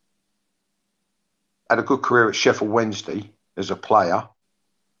had a good career at Sheffield Wednesday as a player,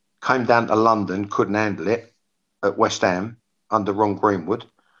 came down to London, couldn't handle it at West Ham under Ron Greenwood.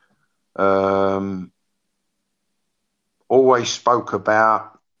 Always spoke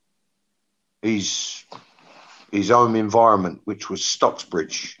about his home environment, which was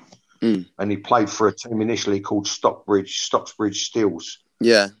Stocksbridge. And he played for a team initially called Stocksbridge Steels.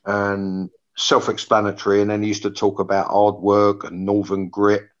 Yeah. And self-explanatory. And then he used to talk about hard work and northern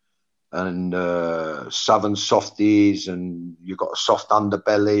grit and southern softies, and you've got a soft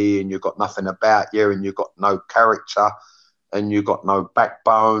underbelly, and you've got nothing about you, and you've got no character, and you've got no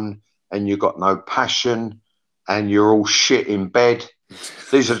backbone, and you've got no passion, and you're all shit in bed.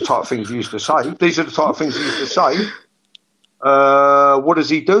 These are the type of things he used to say. What does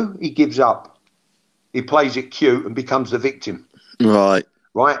he do? He gives up. He plays it cute and becomes the victim. Right.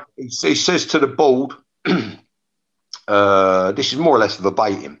 He says to the board, this is more or less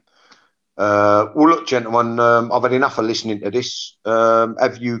verbatim. Well, look, gentlemen, I've had enough of listening to this.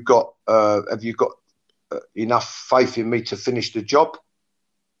 Have you got enough faith in me to finish the job?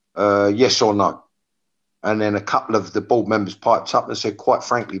 Yes or no? And then a couple of the board members piped up and said, quite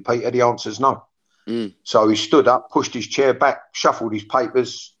frankly, Peter, the answer's no. So he stood up, pushed his chair back, shuffled his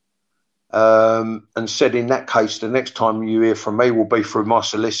papers, and said, in that case, the next time you hear from me will be through my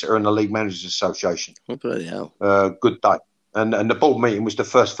solicitor and the League Managers Association. Oh, bloody hell. Good day. And the board meeting was the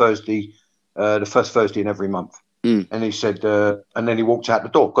first Thursday the first Thursday in every month. And he said, and then he walked out the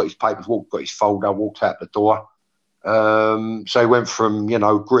door, got his papers, got his folder, walked out the door. So he went from,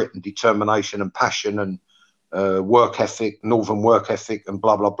 grit and determination and passion and work ethic, northern work ethic and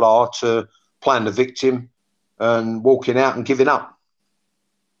blah, blah, blah, to playing the victim and walking out and giving up.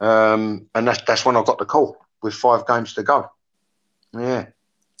 And that's when I got the call with 5 games to go. Yeah.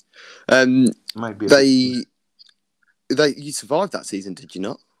 Maybe you survived that season, did you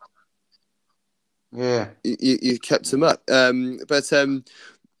not? Yeah. You kept them up. Listen,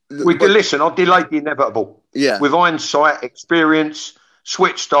 I delayed the inevitable. Yeah. With hindsight, experience,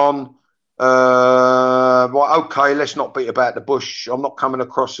 switched on. Right, okay, let's not beat about the bush. I'm not coming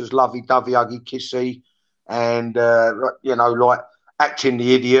across as lovey-dovey, huggy, kissy, and like acting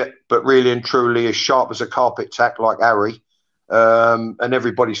the idiot, but really and truly as sharp as a carpet tack, like Harry, and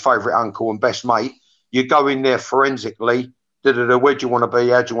everybody's favourite uncle and best mate. You go in there forensically. Where do you want to be?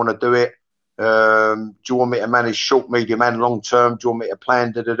 How do you want to do it? Do you want me to manage short, medium, and long term? Do you want me to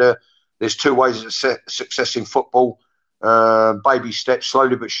plan? There's 2 ways of success in football. Baby steps,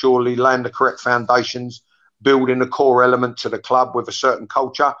 slowly but surely, land the correct foundations, building a core element to the club with a certain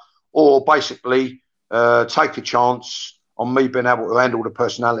culture, or basically take a chance on me being able to handle the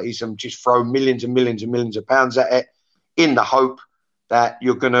personalities and just throw millions and millions and millions of pounds at it in the hope that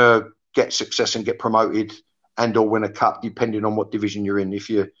you're going to get success and get promoted and or win a cup, depending on what division you're in. If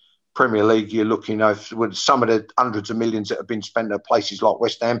you're Premier League, you're looking with some of the hundreds of millions that have been spent at places like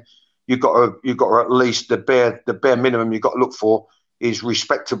West Ham. You've got to at least the bare minimum you've got to look for is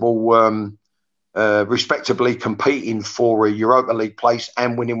respectably competing for a Europa League place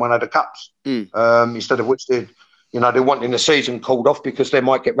and winning one of the cups. Instead of which they're wanting the season called off because they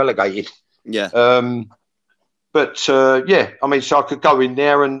might get relegated. Yeah. So I could go in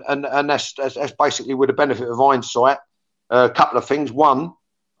there and that's basically with the benefit of hindsight. A couple of things. One,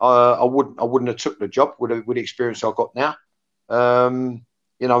 I wouldn't have took the job with the experience I've got now. And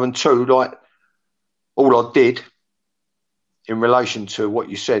 2, like all I did in relation to what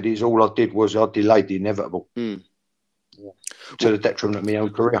you said is all I did was I delayed the inevitable to the detriment of my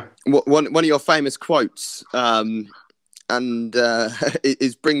own career. One of your famous quotes is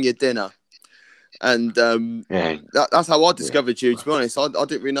 "Bring your dinner," and that's how I discovered you. To be honest, I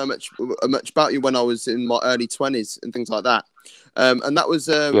didn't really know much about you when I was in my early 20s and things like that. And that was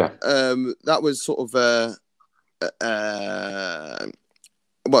sort of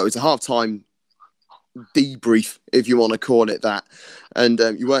it was a halftime debrief, if you want to call it that. And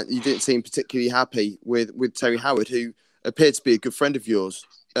you didn't seem particularly happy with Terry Howard, who appeared to be a good friend of yours.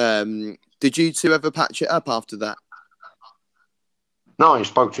 Did you two ever patch it up after that? No, I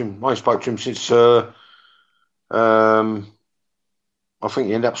spoke to him since I think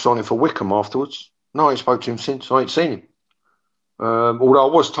he ended up signing for Wickham afterwards. No, I spoke to him since. I ain't seen him. Although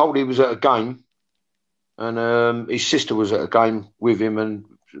I was told he was at a game, and his sister was at a game with him, and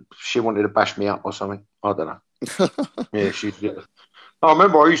she wanted to bash me up or something. I don't know. Yeah, I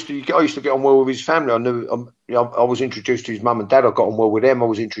remember I used to get on well with his family. I knew I was introduced to his mum and dad. I got on well with them. I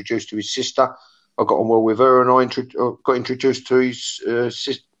was introduced to his sister. I got on well with her, and I got introduced to his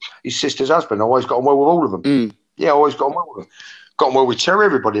sister's husband. I always got on well with all of them. Yeah, I always got on well with them. Got on well with Terry.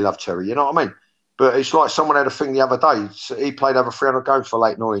 Everybody loved Terry. You know what I mean? But it's like someone had a thing the other day. He played over 300 games for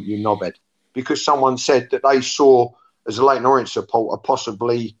Leyton Orient, you knobhead, because someone said that they saw as a Leyton Orient supporter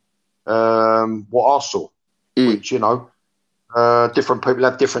possibly what I saw, which different people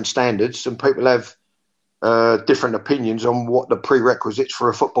have different standards, and people have different opinions on what the prerequisites for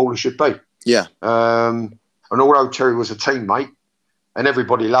a footballer should be. Yeah. And although Terry was a teammate and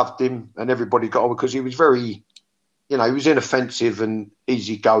everybody loved him and everybody got on because he was very, he was inoffensive and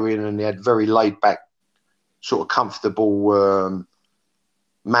easygoing, and he had very laid back, sort of comfortable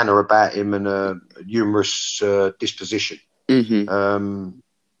manner about him and a humorous disposition.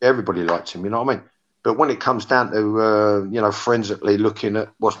 Everybody liked him, you know what I mean? But when it comes down to, forensically looking at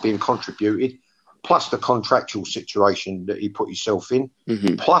what's being contributed, plus the contractual situation that he put himself in,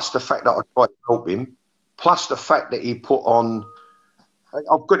 plus the fact that I tried to help him, plus the fact that he put on,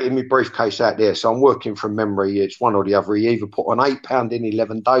 I've got it in my briefcase out there, so I'm working from memory. It's one or the other. He either put on £8 in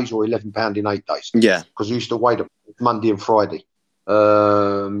 11 days or £11 in 8 days. Yeah. Because he used to wait up Monday and Friday,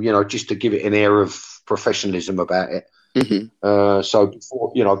 just to give it an air of professionalism about it. So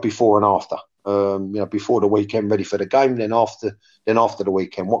before and after, before the weekend, ready for the game, then after the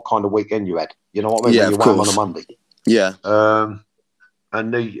weekend, what kind of weekend you had? You know what I mean? Yeah, when you won on a Monday. Yeah.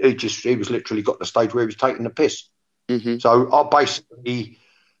 And he was literally got to the stage where he was taking the piss. So I basically,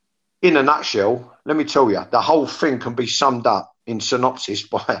 in a nutshell, let me tell you, the whole thing can be summed up in synopsis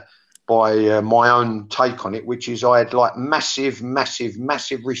by my own take on it, which is I had like massive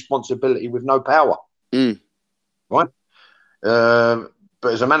responsibility with no power. Right?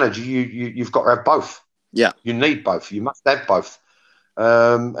 But as a manager, you've got to have both. Yeah. You need both. You must have both.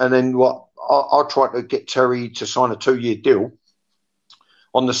 And then I tried to get Terry to sign a 2-year deal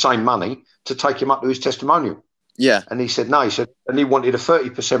on the same money to take him up to his testimonial. Yeah. And he said no. He said, and he wanted a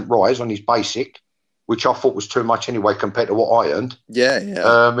 30% rise on his basic, which I thought was too much anyway compared to what I earned. Yeah,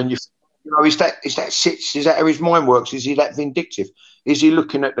 yeah. And you know, is that how his mind works? Is he that vindictive? Is he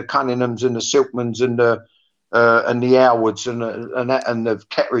looking at the Cunninghams and the Silkmans and the Howards and the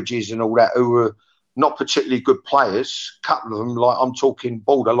Kettridges and all that, who were not particularly good players? A couple of them, like I'm talking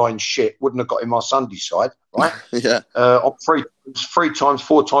borderline shit, wouldn't have got in my Sunday side, right? Yeah. On three times,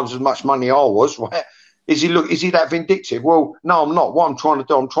 4 times as much money I was, right? Is he that vindictive? Well, no, I'm not. What I'm trying to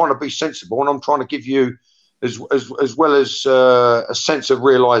do, I'm trying to be sensible, and I'm trying to give you as well as a sense of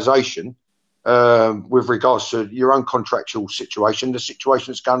realisation with regards to your own contractual situation, the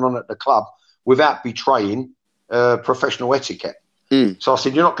situation that's going on at the club, without betraying professional etiquette. So I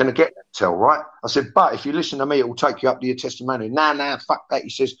said, you're not going to get that tell, right? I said, but if you listen to me, it will take you up to your testimonial. Nah, fuck that. He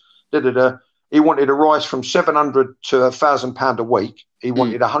says, He wanted a rise from £700 to £1,000 a week. He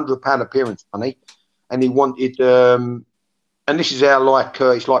wanted £100 appearance money, and he wanted, and this is how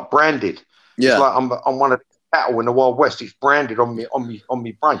it's like branded. Yeah. It's like I'm one of the cattle in the Wild West. It's branded on me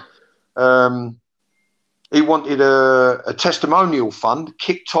brain. He wanted a testimonial fund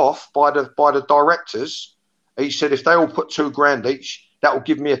kicked off by the directors. He said, if they all put £2,000 each, that will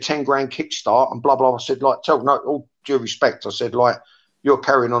give me a 10 grand kickstart and blah, blah. I said, like, no, all due respect. I said, like, you're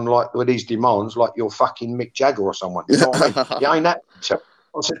carrying on like with these demands, like you're fucking Mick Jagger or someone. You know what I mean? You ain't that.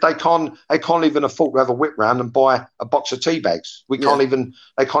 I said, they can't even afford to have a whip round and buy a box of tea bags. They can't even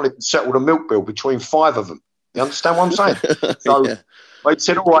settle the milk bill between 5 of them. You understand what I'm saying? So he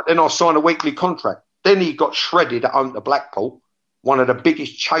said, all right, then I'll sign a weekly contract. Then he got shredded at home to Blackpool, one of the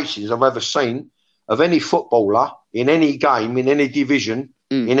biggest chases I've ever seen of any footballer in any game, in any division,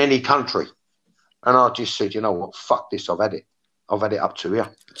 in any country. And I just said, you know what, fuck this, I've had it up to here.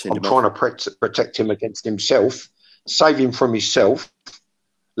 I'm trying to protect him against himself, save him from himself,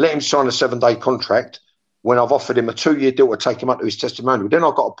 let him sign a 7-day contract when I've offered him a 2-year deal to take him up to his testimonial. Then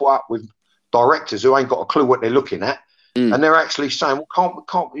I've got to put up with directors who ain't got a clue what they're looking at. And they're actually saying, well,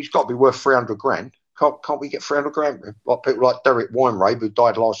 can't he's got to be worth 300 grand. Can't we get 300 grand? Like people like Derek Weinrave, who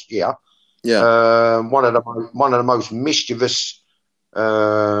died last year. Yeah. One of the most mischievous,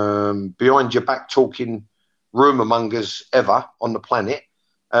 behind your back talking rumour mongers ever on the planet,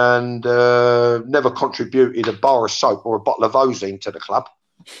 and never contributed a bar of soap or a bottle of Ozine to the club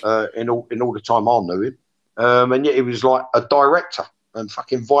in all the time I knew him. And yet he was like a director and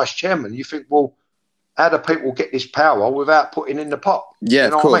fucking vice chairman. You think, well, how do people get this power without putting in the pot? Yeah,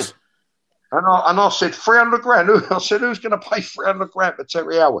 you know of course. What I mean? And I said, 300 grand. I said, who's going to pay 300 grand for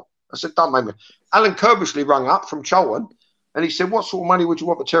Terry Howard? I said, don't make me. Alan Kirbysley rung up from Charlton, and he said, what sort of money would you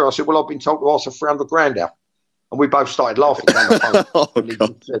want for Terry? I said, well, I've been told to ask for 300 grand out. And we both started laughing down the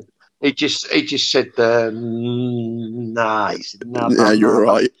phone. He just said, nah. He said, no. Yeah, you're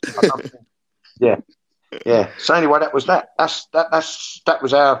right. Yeah. So anyway, that was that. That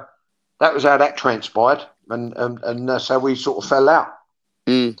was how that transpired, and that's how we sort of fell out.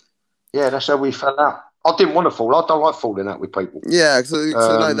 Yeah, that's how we fell out. I didn't want to fall. I don't like falling out with people. Yeah, so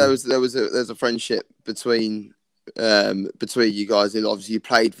no, there's a friendship between you guys, and obviously you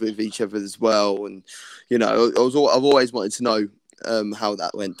played with each other as well, and you know, I've always wanted to know how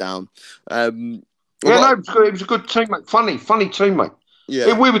that went down. It was a good teammate, funny teammate.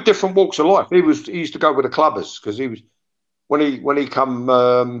 Yeah, we were different walks of life. He used to go with the clubbers because he was when he come.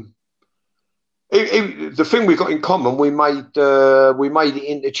 The thing we got in common, we made it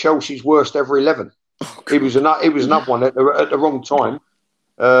into Chelsea's worst ever 11. Oh, he was another one at the wrong time.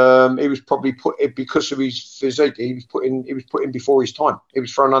 He was probably because of his physique. He was put in before his time. He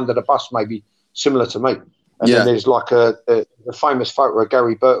was thrown under the bus, maybe similar to me. And then there's like a famous photo of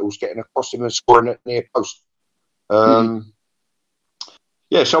Gary Birtles getting across him and scoring at near post.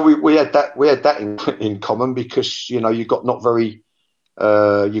 Yeah, so we had that in common because you know you got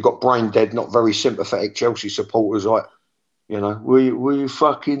brain dead, not very sympathetic Chelsea supporters like. You know, we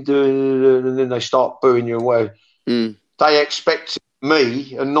fucking doing it, and then they start booing you away. They expect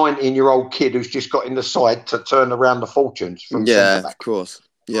me, a 19-year-old kid who's just got in the side, to turn around the fortunes from centre back. Of course.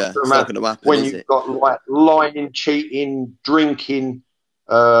 Yeah, it's not going to happen, when you've got like lying, cheating, drinking,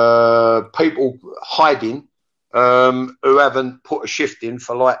 people hiding, who haven't put a shift in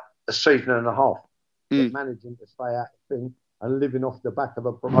for like a season and a half, managing to stay out of things. And living off the back of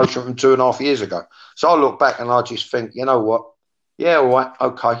a promotion from 2.5 years ago. So I look back and I just think, you know what? Yeah, all right,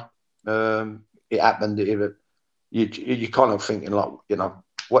 okay. it happened. You're kind of thinking like, you know,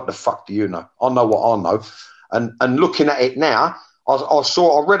 what the fuck do you know? I know what I know. And looking at it now,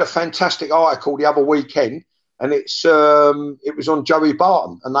 I read a fantastic article the other weekend, and it was on Joey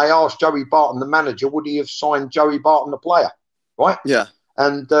Barton, and they asked Joey Barton, the manager, would he have signed Joey Barton, the player, right? Yeah.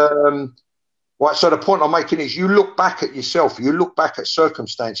 And right, so the point I'm making is, you look back at yourself, you look back at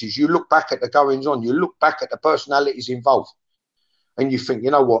circumstances, you look back at the goings on, you look back at the personalities involved, and you think,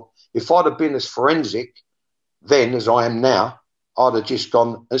 you know what? If I'd have been as forensic then as I am now, I'd have just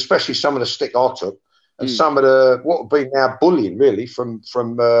gone, especially some of the stick I took, and some of the what would be now bullying, really, from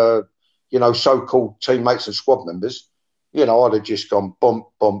you know, so-called teammates and squad members. You know, I'd have just gone bump,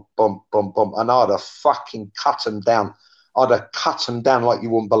 bump, bump, bump, bump, and I'd have fucking cut them down. I'd have cut them down like you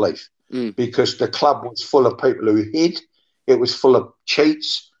wouldn't believe, because the club was full of people who hid. It was full of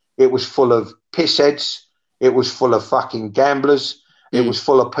cheats. It was full of pissheads. It was full of fucking gamblers. It was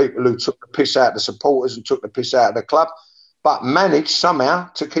full of people who took the piss out of the supporters and took the piss out of the club, but managed somehow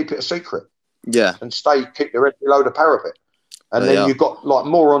to keep it a secret. Yeah. And keep their head below the parapet. And then you got like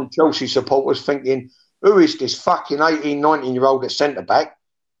more on Chelsea supporters thinking, who is this fucking 18, 19-year-old at centre-back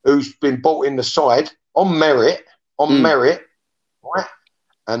who's been bought in the side on merit, right?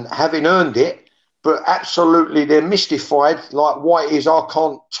 And having earned it, but absolutely they're mystified, like why it is I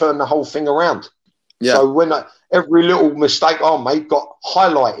can't turn the whole thing around. Yeah. So when every little mistake I made got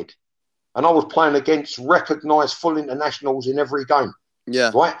highlighted, and I was playing against recognised full internationals in every game.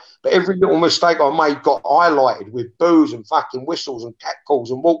 Yeah. Right? But every little mistake I made got highlighted with boos and fucking whistles and cat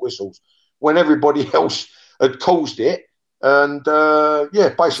calls and walk whistles when everybody else had caused it. And,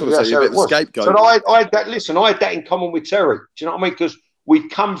 basically that's how it was. Scapegoat. So I had that in common with Terry. Do you know what I mean? Because we'd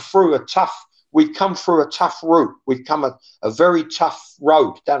come through a tough route. We'd come a very tough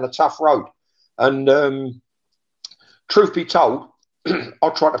road, down a tough road. And truth be told, I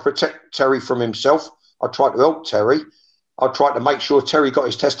tried to protect Terry from himself. I tried to help Terry. I tried to make sure Terry got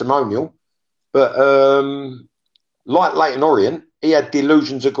his testimonial. But like Leyton Orient, he had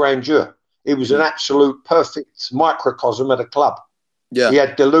delusions of grandeur. He was an absolute perfect microcosm of the club. Yeah. He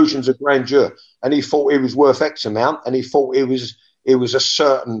had delusions of grandeur. And he thought he was worth X amount. And he thought he was a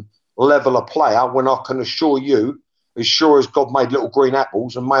certain level of player, when I can assure you, as sure as God made little green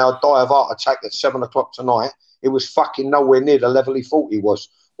apples, and may I die of heart attack at 7 o'clock tonight, it was fucking nowhere near the level he thought he was.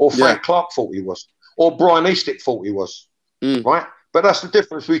 Or Frank Clark thought he was. Or Brian Eastick thought he was. Right? But that's the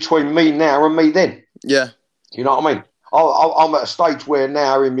difference between me now and me then. Yeah. You know what I mean? I'm at a stage where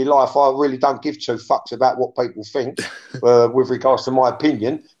now in my life I really don't give two fucks about what people think with regards to my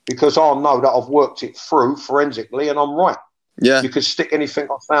opinion, because I know that I've worked it through forensically and I'm right. Yeah. You could stick anything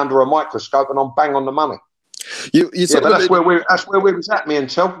I found under a microscope and I'm bang on the money. But that's where we was at, me and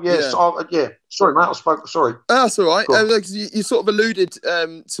Tel. Yes, yeah. Sorry, mate, I spoke. Sorry. That's all right. You sort of alluded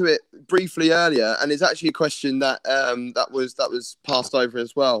to it briefly earlier, and it's actually a question that that was passed over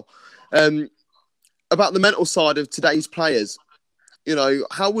as well, about the mental side of today's players. You know,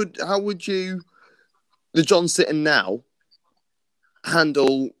 how would you, the John Sitton now,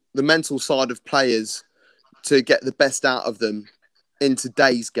 handle the mental side of players to get the best out of them in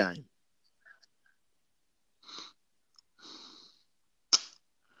today's game?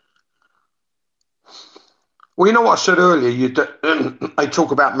 Well, you know what I said earlier. They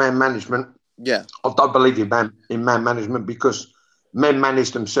talk about man management. Yeah, I don't believe in man management, because men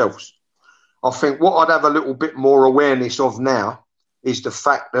manage themselves. I think what I'd have a little bit more awareness of now is the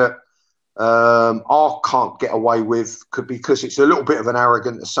fact that I can't get away with, because it's a little bit of an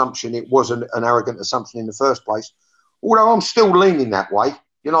arrogant assumption. It was an arrogant assumption in the first place, although I'm still leaning that way.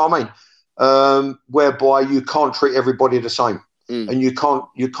 You know what I mean? Whereby you can't treat everybody the same. And you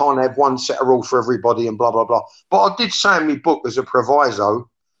can't have one set of rules for everybody and blah, blah, blah. But I did say in my book as a proviso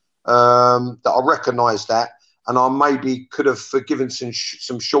that I recognise that, and I maybe could have forgiven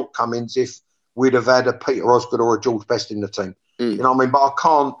some shortcomings if we'd have had a Peter Osgood or a George Best in the team. You know what I mean? But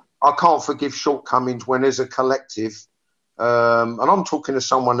I can't forgive shortcomings when there's a collective. And I'm talking to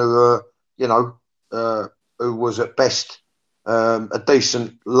someone who, who was at best a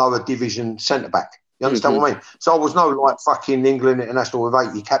decent lower division centre-back. You understand what I mean? So I was no like fucking England international with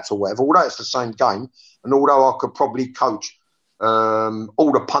 80 caps or whatever, although it's the same game, and although I could probably coach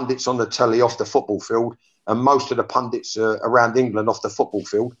all the pundits on the telly off the football field and most of the pundits around England off the football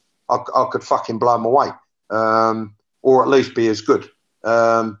field, I could fucking blow them away, or at least be as good.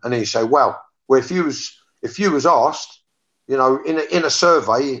 And then you say, well, if you was asked, you know, in a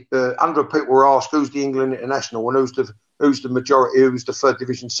survey, 100 people were asked who's the England international and who's the majority, who's the third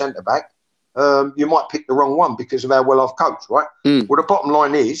division centre back. You might pick the wrong one because of how well I've coached, right? Well, the bottom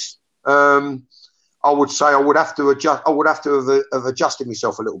line is, I would say I would have to adjust. I would have to have adjusted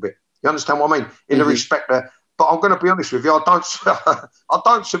myself a little bit. You understand what I mean? In the respect that, but I'm going to be honest with you, I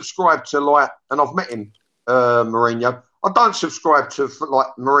don't subscribe to like, and I've met him, Mourinho. I don't subscribe to like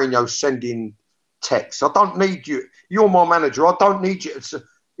Mourinho sending texts. I don't need you. You're my manager. I don't need you.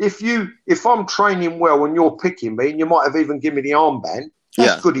 If I'm training well and you're picking me, and you might have even given me the armband,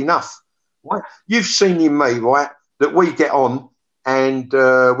 that's good enough. Right? You've seen in me, right, that we get on and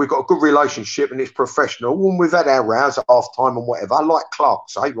we've got a good relationship and it's professional. And we've had our rows at half time and whatever, like Clark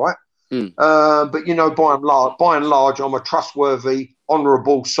say, right? But you know, by and large, I'm a trustworthy,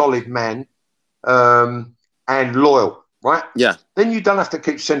 honourable, solid man, and loyal, right? Yeah. Then you don't have to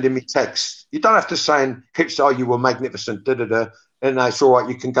keep sending me texts. You don't have to keep saying, you were magnificent, and it's all right.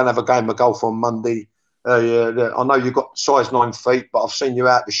 You can go and have a game of golf on Monday. I know you've got size 9 feet, but I've seen you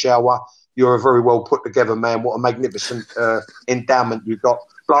out the shower. You're a very well put together man. What a magnificent endowment you've got.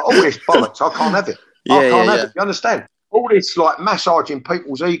 Like all this bollocks, I can't have it. I can't have it. You understand? All this like massaging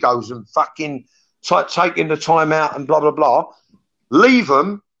people's egos and fucking taking the time out and blah blah blah. Leave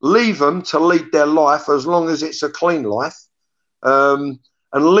them to lead their life as long as it's a clean life, and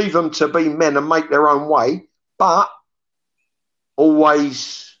leave them to be men and make their own way. But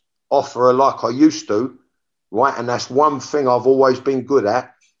always offer like I used to, right? And that's one thing I've always been good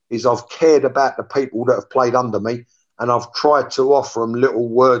at. Is I've cared about the people that have played under me, and I've tried to offer them little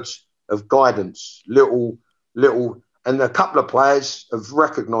words of guidance, little, and a couple of players have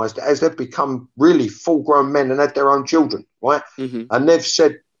recognised it as they've become really full-grown men and had their own children, right? And they've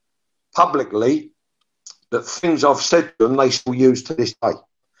said publicly that things I've said to them, they still use to this day,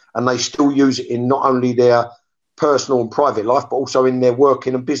 and they still use it in not only their personal and private life, but also in their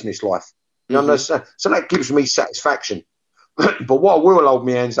working and business life. You understand? So that gives me satisfaction. But what I will hold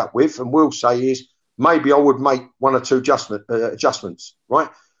my hands up with and will say is maybe I would make 1 or 2 adjustments, right?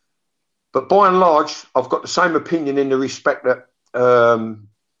 But by and large, I've got the same opinion in the respect that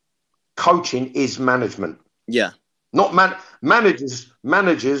coaching is management. Yeah. Not managers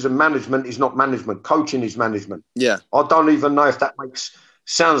and management is not management. Coaching is management. Yeah. I don't even know if that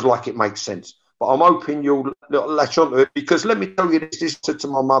sounds like it makes sense. But I'm hoping you'll latch onto it because let me tell you this I said to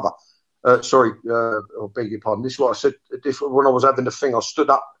my mother. I beg your pardon. This is what I said. When I was having the thing, I stood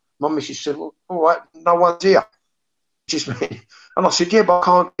up. My missus said, well, all right, no one's here. Just me. And I said, yeah, but I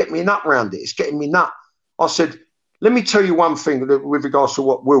can't get me nut round it. It's getting me nut. I said, let me tell you one thing with regards to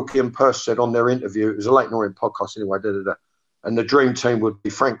what Wilkie and Peirce said on their interview. It was a Leyton Orient podcast anyway. And the dream team would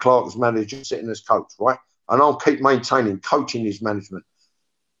be Frank Clark as manager, Sitton as coach, right? And I'll keep maintaining coaching is management.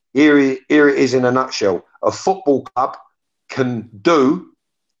 Here it is in a nutshell. A football club can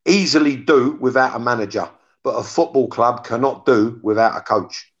easily do without a manager, but a football club cannot do without a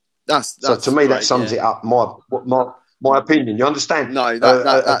coach. That's so to me, that sums it up. My opinion. You understand? No,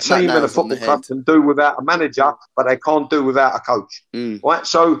 a team and a football club can do without a manager, but they can't do without a coach. Right?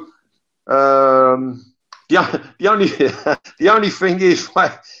 So the only thing is,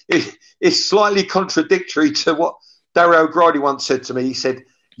 right, it's slightly contradictory to what Darry O'Grady once said to me. He said,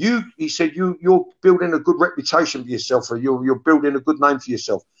 you're building a good reputation for yourself, or you're building a good name for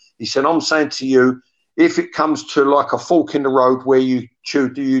yourself. He said, I'm saying to you, if it comes to like a fork in the road where you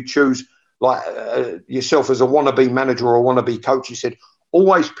choose like yourself as a wannabe manager or a wannabe coach, he said,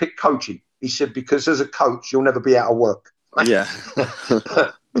 always pick coaching. He said, because as a coach, you'll never be out of work. Yeah.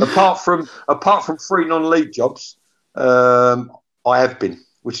 apart from 3 non-league jobs, I have been,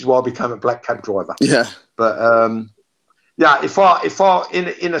 which is why I became a black cab driver. Yeah. But yeah, if I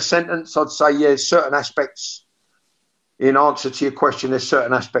in a sentence, I'd say, yeah, certain aspects, in answer to your question, there's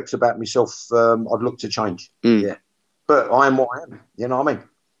certain aspects about myself I'd look to change. Yeah. But I am what I am, you know what I mean?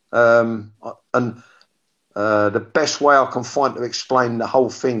 And the best way I can find to explain the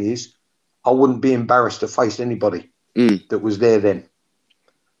whole thing is I wouldn't be embarrassed to face anybody that was there then.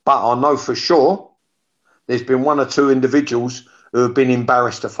 But I know for sure there's been 1 or 2 individuals who have been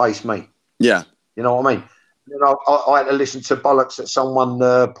embarrassed to face me. Yeah. You know what I mean? You know, I had to listen to bollocks that someone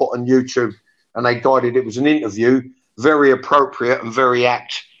put on YouTube, and they guided. It was an interview, very appropriate and very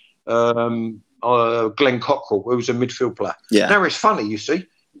apt. Glenn Cockrell, who was a midfield player. Yeah. Now it's funny, you see,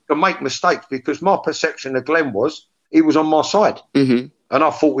 you can make mistakes because my perception of Glenn was he was on my side, and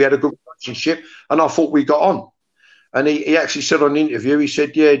I thought we had a good relationship, and I thought we got on. And he actually said on the interview, he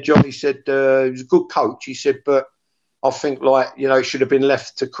said, "Yeah, John," he said, "he was a good coach." He said, "But I think it should have been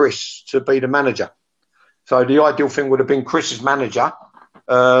left to Chris to be the manager." So the ideal thing would have been Chris as manager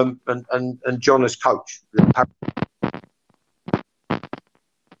and John as coach.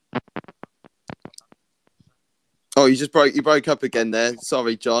 Oh, you broke up again there.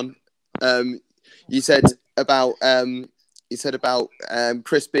 Sorry, John. You said about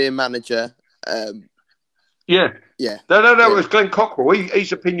Chris being manager. Yeah. Yeah. No. It was Glenn Cockrell.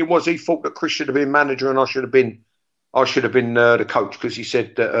 His opinion was he thought that Chris should have been manager and I should have been the coach, because he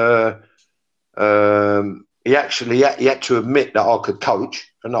said that he had to admit that I could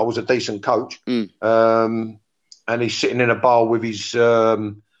coach and I was a decent coach. And he's sitting in a bar with his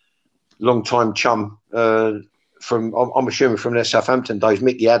long-time chum I'm assuming from their Southampton days,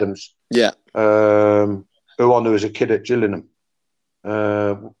 Mickey Adams. Yeah. Who I knew as a kid at Gillingham,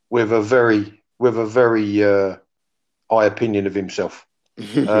 with a very high opinion of himself.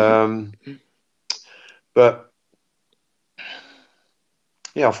 But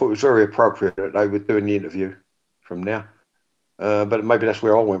yeah, I thought it was very appropriate that they were doing the interview from now. But maybe that's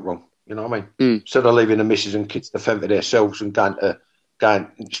where I went wrong. You know what I mean? Instead of leaving the missus and kids to fend for themselves and going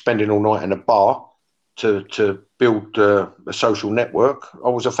spending all night in a bar to build a social network, I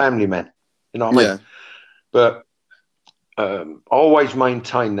was a family man. You know what I mean? But I always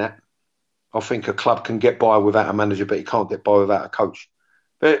maintain that I think a club can get by without a manager, but you can't get by without a coach.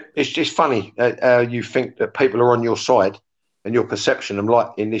 But it's just funny you think that people are on your side and your perception, and like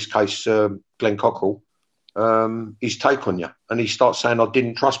in this case, Glenn Cockrell, his take on you, and he starts saying, I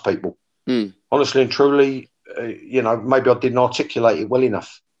didn't trust people. Honestly and truly, maybe I didn't articulate it well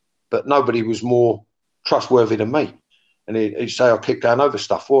enough, but nobody was more trustworthy than me. And he'd say, I keep going over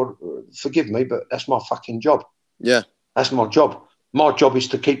stuff. Well, forgive me, but that's my fucking job. Yeah. That's my job. My job is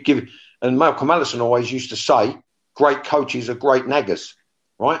to keep giving. And Malcolm Allison always used to say, great coaches are great naggers,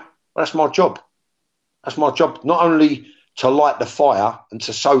 right? Well, that's my job. That's my job. Not only to light the fire and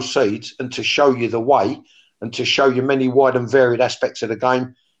to sow seeds and to show you the way and to show you many wide and varied aspects of the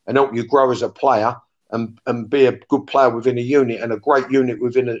game and help you grow as a player and be a good player within a unit and a great unit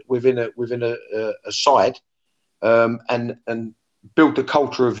within a side, and build the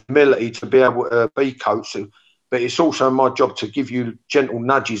culture of humility to be able to be coached. But it's also my job to give you gentle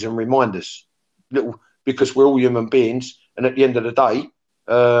nudges and reminders, because we're all human beings. And at the end of the day,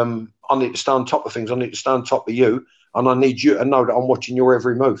 I need to stay on top of things. I need to stay on top of you. And I need you to know that I'm watching your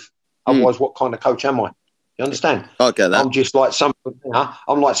every move. Otherwise, what kind of coach am I? You understand? I get that. I'm just like some of them now.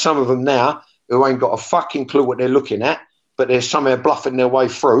 I'm like some of them now who ain't got a fucking clue what they're looking at, but they're somewhere bluffing their way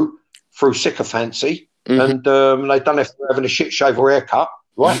through sycophancy. And they don't have to having a shit shave or haircut,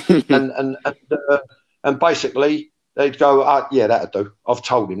 right? and basically they'd go, yeah, that'll do. I've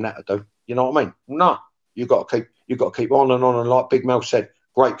told him that'll do. You know what I mean? No, you got to keep on and on. And like Big Mel said,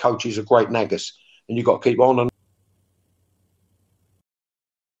 great coaches are great naggers, and you got to keep on and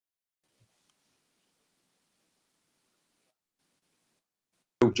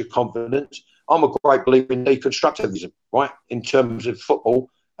build your confidence. I'm a great believer in deconstructivism, right? In terms of football,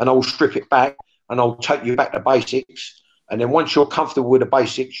 and I'll strip it back and I'll take you back to basics. And then once you're comfortable with the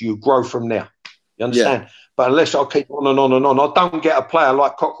basics, you grow from there. You understand? Yeah. But unless I keep on and on and on, I don't get a player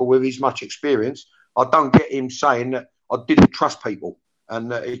like Cockrell with his much experience. I don't get him saying that I didn't trust people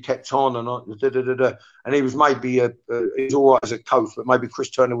and he kept on and and he was maybe he's all right as a coach, but maybe Chris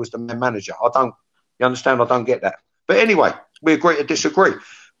Turner was the manager. You understand? I don't get that. But anyway, we agree to disagree.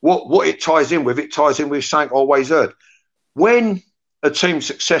 What it ties in with something I always heard. When a club's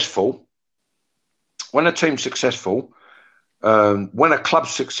successful, when a club's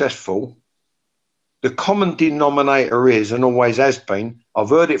successful, the common denominator is, and always has been, I've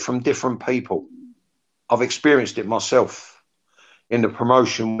heard it from different people. I've experienced it myself in the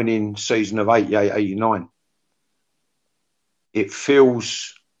promotion winning season of 88, 89. It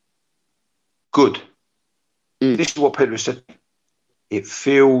feels good. This is what people have said. It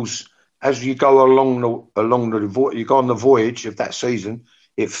feels, as you go you go on the voyage of that season,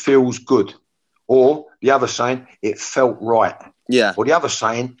 it feels good. Or the other saying, it felt right. Yeah. Or the other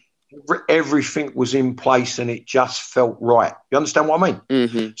saying, everything was in place and it just felt right. You understand what I mean?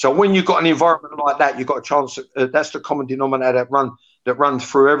 Mm-hmm. So when you've got an environment like that, you've got a chance. That's the common denominator that runs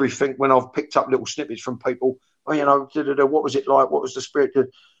through everything. When I've picked up little snippets from people, what was it like? What was the spirit?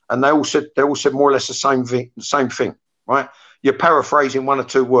 And they all said more or less the same thing, right? You're paraphrasing one or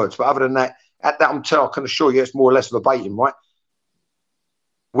two words, but other than that, I can assure you it's more or less verbatim, right?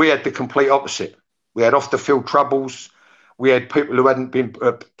 We had the complete opposite. We had off the field troubles. We had people who hadn't been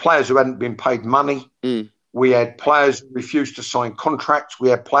players who hadn't been paid money. We had players who refused to sign contracts. We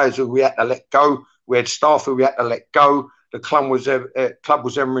had players who we had to let go. We had staff who we had to let go. The club was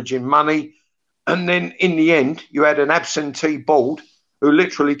hemorrhaging money, and then in the end, you had an absentee board who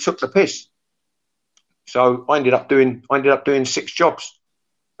literally took the piss. So I ended up doing 6 jobs,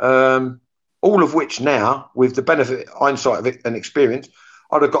 all of which now, with the benefit, hindsight of it and experience,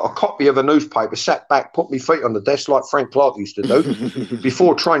 I'd have got a copy of a newspaper, sat back, put my feet on the desk like Frank Clark used to do.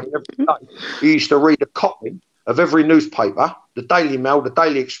 Before training every day, he used to read a copy of every newspaper, the Daily Mail, the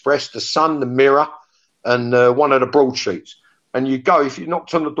Daily Express, the Sun, the Mirror, and one of the broadsheets. And you go, if you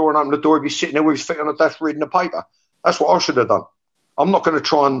knocked on the door and opened the door, he'd be sitting there with his feet on the desk reading the paper. That's what I should have done. I'm not going to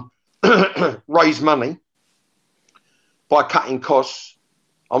try and raise money by cutting costs.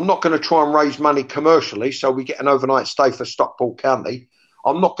 I'm not going to try and raise money commercially so we get an overnight stay for Stockport County.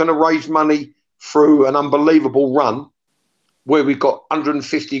 I'm not going to raise money through an unbelievable run where we got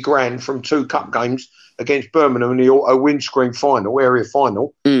 150 grand from 2 cup games against Birmingham in the auto windscreen final, area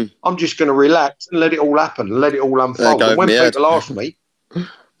final. I'm just going to relax and let it all happen, and let it all unfold. And when people ask me,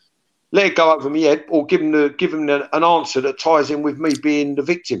 let it go over my head, or give them an answer that ties in with me being the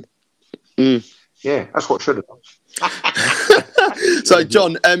victim. Yeah, that's what I should have done. So,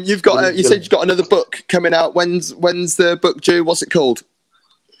 John, you've got you said you've got another book coming out. When's the book due? What's it called?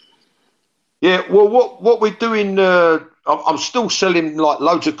 Yeah, well, what we're doing, I'm still selling like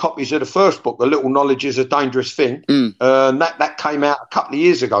loads of copies of the first book, A Little Knowledge is a Dangerous Thing. That came out a couple of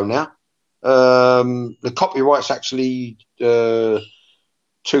years ago now. The copyright's actually the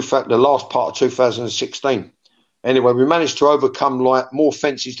last part of 2016. Anyway, we managed to overcome like more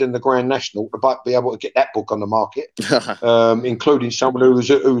fences than the Grand National to be able to get that book on the market, including someone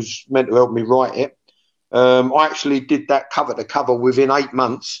who's meant to help me write it. I actually did that cover to cover within 8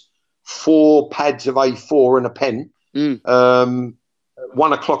 months, 4 pads of A4 and a pen.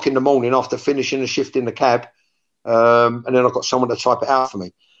 1 o'clock in the morning after finishing the shift in the cab, and then I got someone to type it out for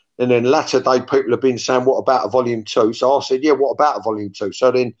me. And then latter day, people have been saying, "What about a volume 2?" So I said, "Yeah, what about a volume 2?"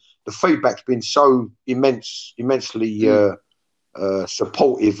 So then the feedback's been so immensely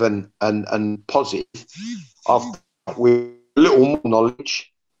supportive and positive. With a little more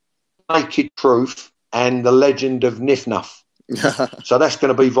knowledge, naked truth, and the legend of Nif Nuff. So that's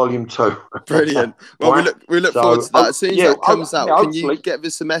going to be volume 2. Brilliant. Well, right? we look forward to that. As soon as that comes out, can you get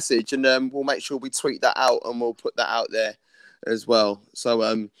us a message, and we'll make sure we tweet that out and we'll put that out there as well. So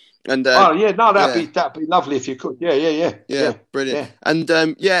that'd be lovely if you could. Yeah, brilliant. Yeah. And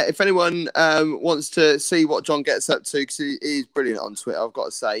if anyone wants to see what John gets up to, because he is brilliant on Twitter, I've got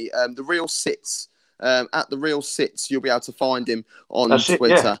to say, the Real Sits, at the Real Sits, you'll be able to find him on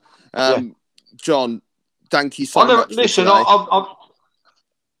Twitter. John, thank you so much. Listen, that's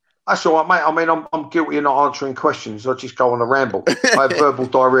all right, mate. I mean, I'm guilty of not answering questions. I just go on a ramble. I have verbal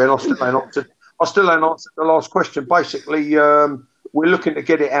diarrhea, and I still ain't answered the last question. Basically, we're looking to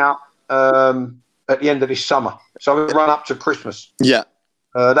get it out at the end of this summer, so we'll run up to Christmas. Yeah,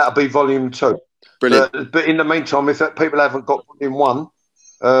 that'll be volume 2. Brilliant. But in the meantime, if people haven't got volume 1,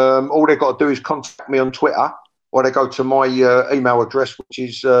 all they've got to do is contact me on Twitter, or they go to my email address, which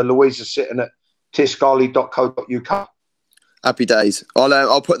is louisasitton@tiscarley.co.uk. Happy days.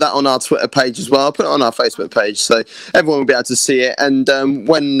 I'll put that on our Twitter page as well. I'll put it on our Facebook page, so everyone will be able to see it. And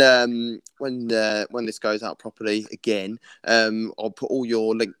when this goes out properly again, I'll put all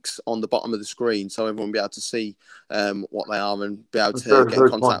your links on the bottom of the screen, so everyone will be able to see what they are and be able to get in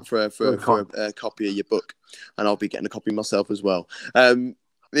contact for a copy of your book. And I'll be getting a copy myself as well.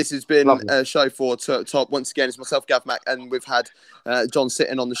 This has been a show for Top. Once again, it's myself, Gav Mack, and we've had John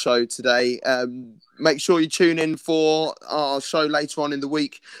Sitton on the show today. Make sure you tune in for our show later on in the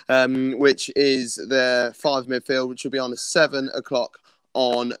week, which is the 5 midfield, which will be on at 7 o'clock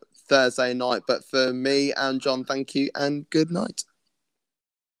on Thursday night. But for me and John, thank you and good night.